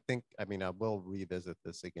think, I mean, I will revisit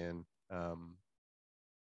this again and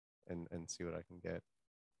see what I can get.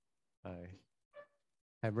 I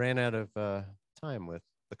ran out of time with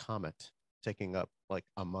the comet taking up like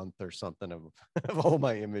a month or something of all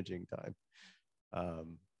my imaging time.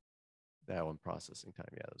 That one processing time,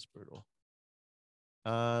 yeah, that was brutal.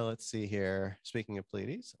 Let's see here. Speaking of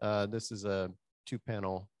Pleiades, this is a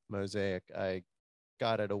 2-panel mosaic. I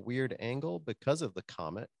got at a weird angle because of the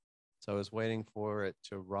comet. So I was waiting for it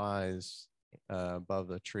to rise above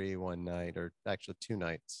the tree one night, or actually 2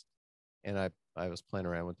 nights. And I was playing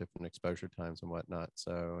around with different exposure times and whatnot.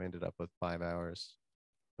 So I ended up with 5 hours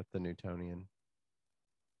with the Newtonian.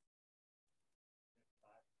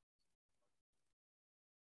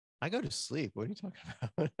 I go to sleep. What are you talking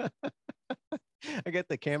about? I get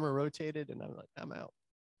the camera rotated and I'm like, I'm out.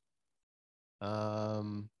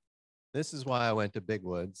 This is why I went to Big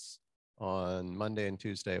Woods on Monday and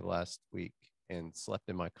Tuesday of last week and slept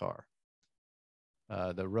in my car.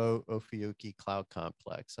 The Ro Ophiuchi Cloud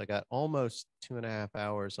Complex. I got almost 2.5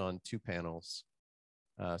 hours on 2 panels,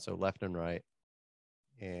 so left and right.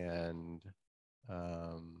 And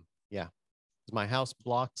yeah, my house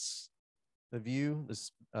blocks the view,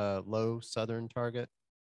 this low southern target.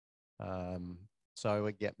 So I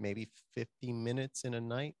would get maybe 50 minutes in a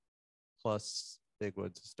night, plus Big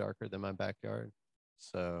Woods is darker than my backyard.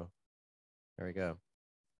 So there we go.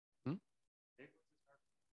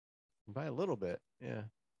 By a little bit, yeah.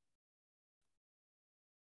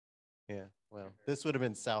 Yeah. This would have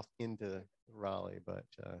been south into Raleigh, but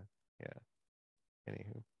yeah.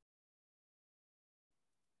 Anywho.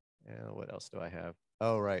 And what else do I have?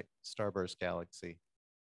 Oh, right. Starburst Galaxy.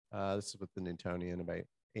 This is with the Newtonian, about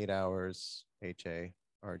 8 hours, HA,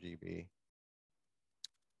 RGB.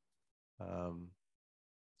 I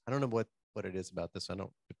don't know what it is about this. I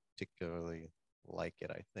don't particularly like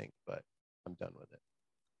it, I think, but I'm done with it.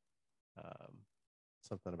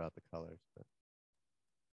 Something about the colors, but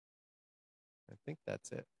I think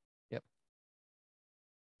that's it. Yep.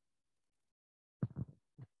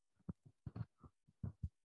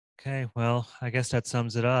 Okay, well, I guess that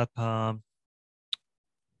sums it up.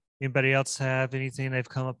 Anybody else have anything they've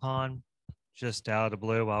come upon just out of the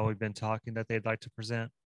blue while we've been talking that they'd like to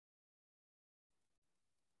present?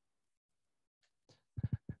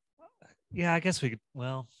 Yeah, I guess we could,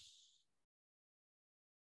 well,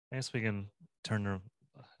 I guess we can turn the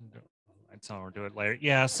lights on or do it later.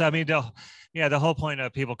 Yeah, so I mean, the whole point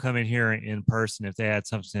of people coming here in person, if they had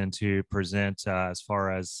something to present as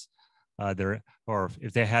far as or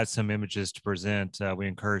if they had some images to present, we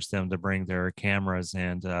encourage them to bring their cameras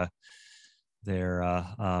and the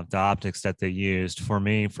optics that they used. For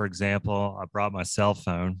me, for example, I brought my cell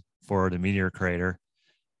phone for the meteor crater.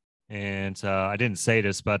 And I didn't say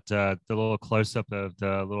this, but the little close-up of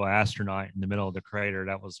the little astronaut in the middle of the crater,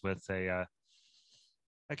 that was with a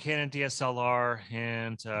Canon DSLR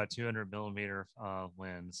and 200 millimeter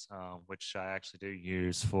lens, which I actually do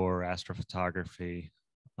use for astrophotography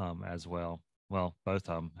as well. Well, both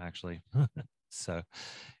of them actually. So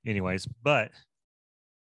anyways, but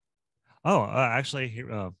actually,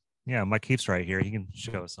 yeah, my Keith's right here. He can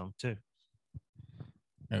show us some too.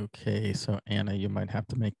 Okay, so Anna, you might have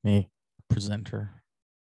to make me presenter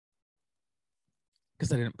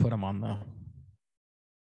because I didn't put them on the.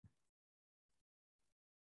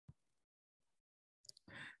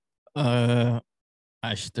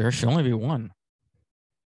 There should only be one.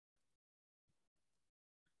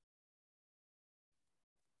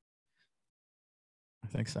 I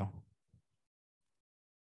think so.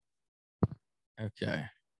 Okay.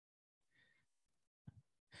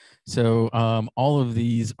 So all of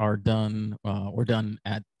these are done. Were done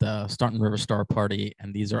at the Staunton River Star Party,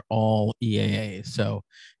 and these are all EAA. So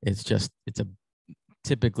it's a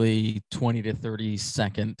typically 20 to 30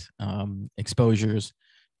 second exposures,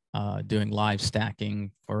 doing live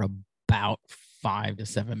stacking for about 5 to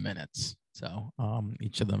 7 minutes. So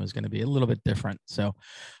each of them is going to be a little bit different. So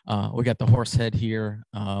we got the horse head here.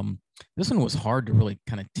 This one was hard to really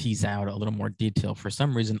kind of tease out a little more detail. For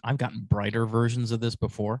some reason, I've gotten brighter versions of this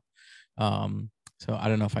before. So I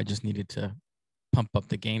don't know if I just needed to pump up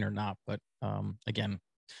the gain or not. But again,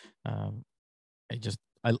 I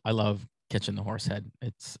love catching the horse head.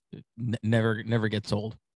 It never gets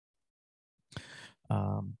old.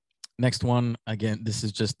 Next one, again, this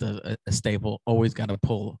is just a staple. Always got to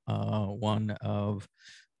pull one of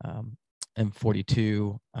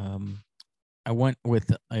M42.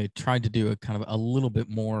 I tried to do a kind of a little bit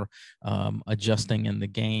more adjusting in the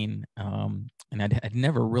gain. And I'd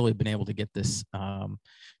never really been able to get this kind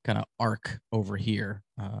of arc over here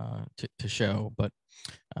to show, but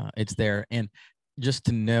it's there. And just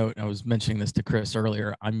to note, I was mentioning this to Chris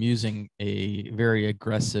earlier, I'm using a very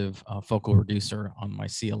aggressive focal reducer on my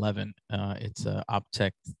C11. It's a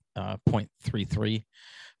Optec 0.33.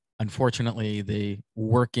 Unfortunately, the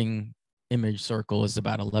working image circle is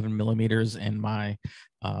about 11 millimeters, and my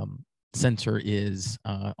sensor is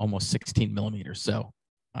almost 16 millimeters. So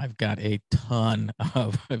I've got a ton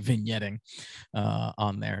of vignetting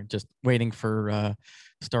on there, just waiting for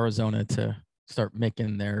Starzona to start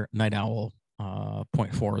making their night owl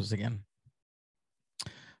 0.4s again.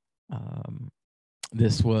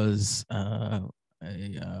 This was what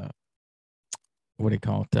do you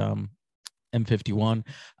call it? M51.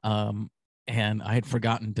 And I had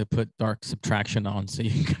forgotten to put dark subtraction on. So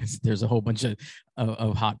you guys, there's a whole bunch of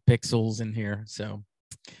hot pixels in here. So,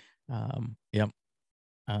 yep.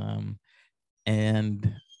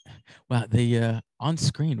 And wow, the on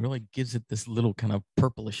screen really gives it this little kind of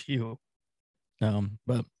purplish hue.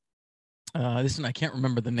 But this one, I can't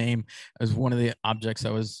remember the name. It was one of the objects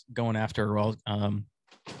I was going after while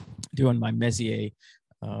doing my Messier.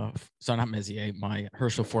 So not Messier, my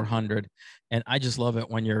Herschel 400. And I just love it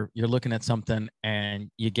when you're looking at something and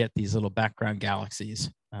you get these little background galaxies.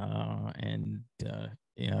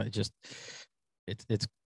 It's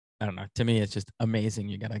I don't know. To me, it's just amazing.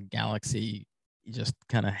 You got a galaxy just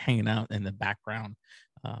kind of hanging out in the background,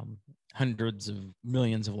 hundreds of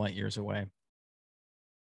millions of light years away.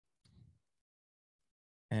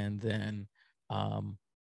 And then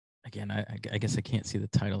again, I guess I can't see the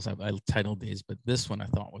titles. I titled these, but this one I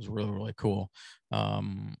thought was really, really cool.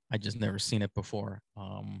 I just never seen it before.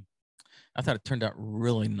 I thought it turned out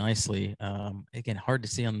really nicely. Again, hard to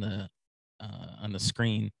see on the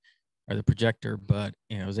screen or the projector, but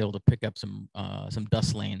I was able to pick up some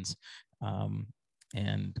dust lanes,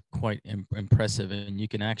 and quite impressive. And you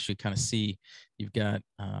can actually kind of see you've got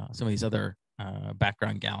some of these other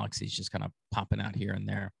background galaxies just kind of popping out here and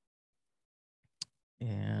there.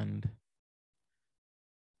 And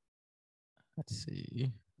let's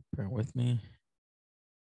see, bear with me.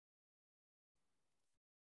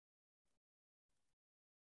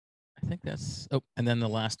 I think that's, oh, and then the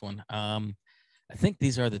last one. I think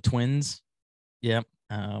these are the twins. Yep.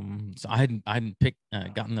 So I hadn't picked,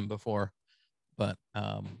 gotten them before, but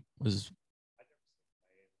was,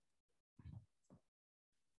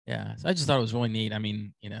 yeah. So I just thought it was really neat. I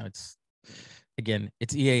mean, it's, again,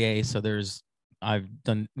 it's EAA, so I've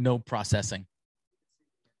done no processing.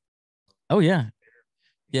 Oh yeah,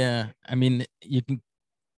 yeah. I mean, you can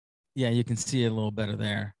see it a little better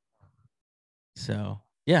there. So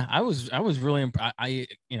yeah, I was really impressed. I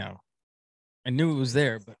knew it was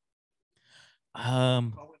there, but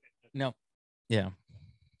no, yeah.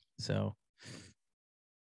 So,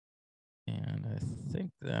 and I think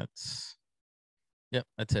that's, yep,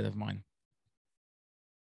 that's it of mine.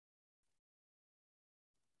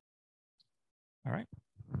 All right.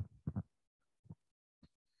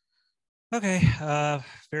 Okay,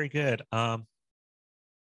 very good.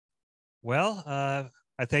 Well,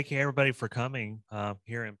 I thank you everybody for coming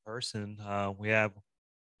here in person. We have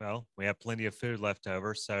plenty of food left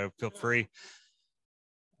over, so feel free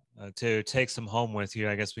to take some home with you.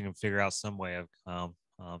 I guess we can figure out some way of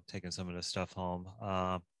taking some of this stuff home.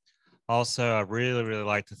 Also, I really, really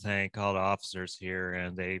like to thank all the officers here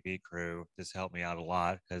and the AV crew. This helped me out a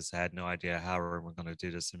lot because I had no idea how we were going to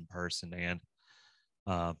do this in person and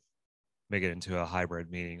make it into a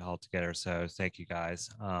hybrid meeting altogether. So thank you guys.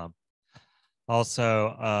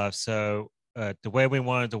 Also, the way we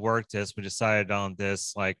wanted to work this, we decided on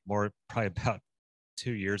this like probably about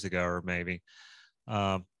 2 years ago or maybe.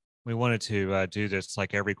 We wanted to do this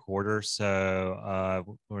like every quarter.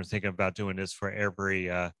 So we're thinking about doing this for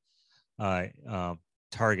every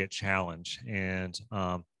target challenge. And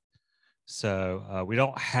so we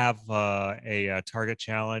don't have a target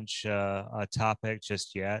challenge topic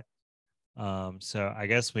just yet. So I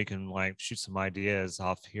guess we can like shoot some ideas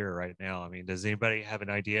off here right now. I mean, does anybody have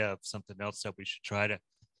an idea of something else that we should try to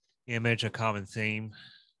image, a common theme?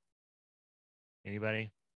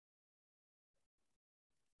 Anybody?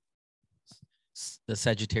 The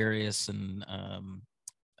Sagittarius and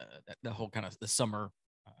the whole kind of the summer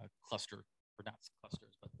cluster, or not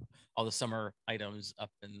clusters, but all the summer items up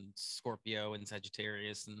in Scorpio and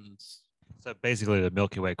Sagittarius, and so basically the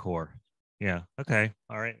Milky Way core. Yeah. Okay.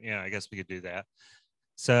 All right. Yeah, I guess we could do that.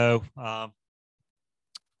 So, or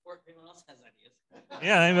anyone else has ideas.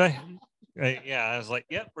 Yeah. Anybody? Yeah. I was like,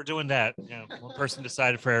 yep, we're doing that. Yeah. One person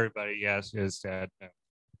decided for everybody. Yes. Is that?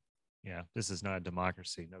 Yeah. This is not a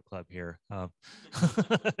democracy. No club here.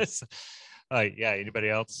 So, yeah. Anybody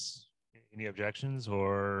else? Any objections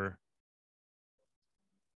or?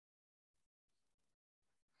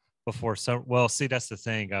 Before so well, see, that's the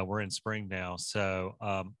thing. We're in spring now, so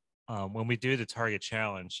when we do the target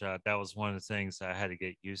challenge, that was one of the things I had to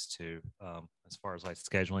get used to as far as like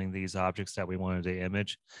scheduling these objects that we wanted to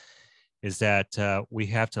image, is that we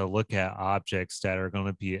have to look at objects that are going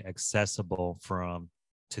to be accessible from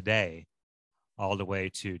today all the way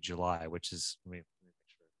to July, which is, let me make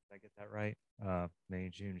sure, did I get that right? May,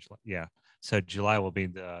 June, July. Yeah. So July will be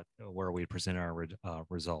where we present our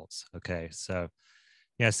results. Okay. So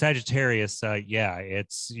yeah, Sagittarius, yeah,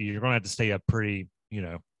 you're going to have to stay up pretty,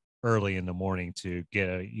 early in the morning to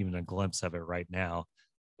get even a glimpse of it right now.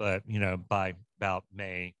 But, by about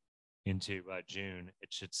May into June,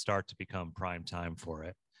 it should start to become prime time for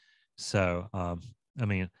it. So, I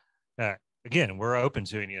mean, again, we're open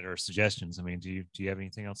to any other suggestions. I mean, do you have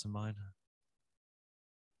anything else in mind?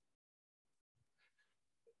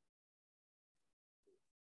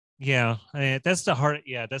 Yeah, that's the hard.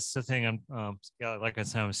 Yeah, that's the thing. Yeah, like I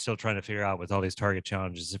said, I'm still trying to figure out with all these target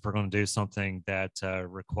challenges. If we're going to do something that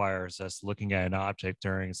requires us looking at an object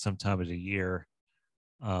during some time of the year,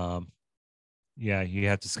 yeah, you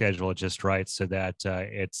have to schedule it just right so that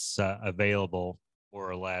it's available more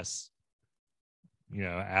or less,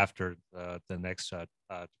 after the next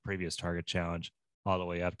previous target challenge, all the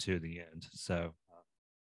way up to the end. So.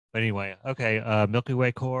 But anyway, okay, Milky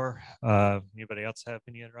Way core. Anybody else have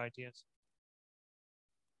any other ideas?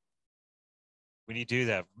 when you do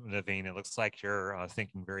that, Naveen, it looks like you're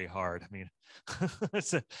thinking very hard. I mean,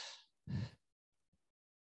 it's a,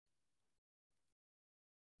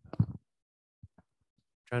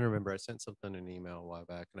 Trying to remember, I sent something in an email a while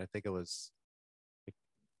back, and I think it was like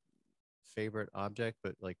favorite object,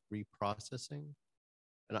 but like reprocessing.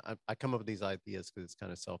 And I come up with these ideas because it's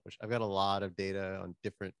kind of selfish. I've got a lot of data on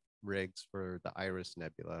different rigs for the Iris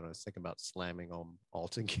Nebula, and I was thinking about slamming them all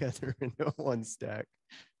together into one stack,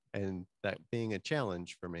 and that being a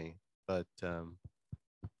challenge for me, but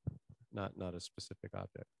not a specific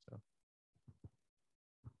object. So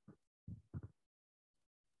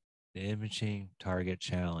the imaging target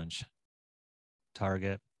challenge.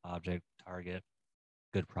 Target, object, target,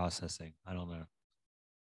 good processing. I don't know.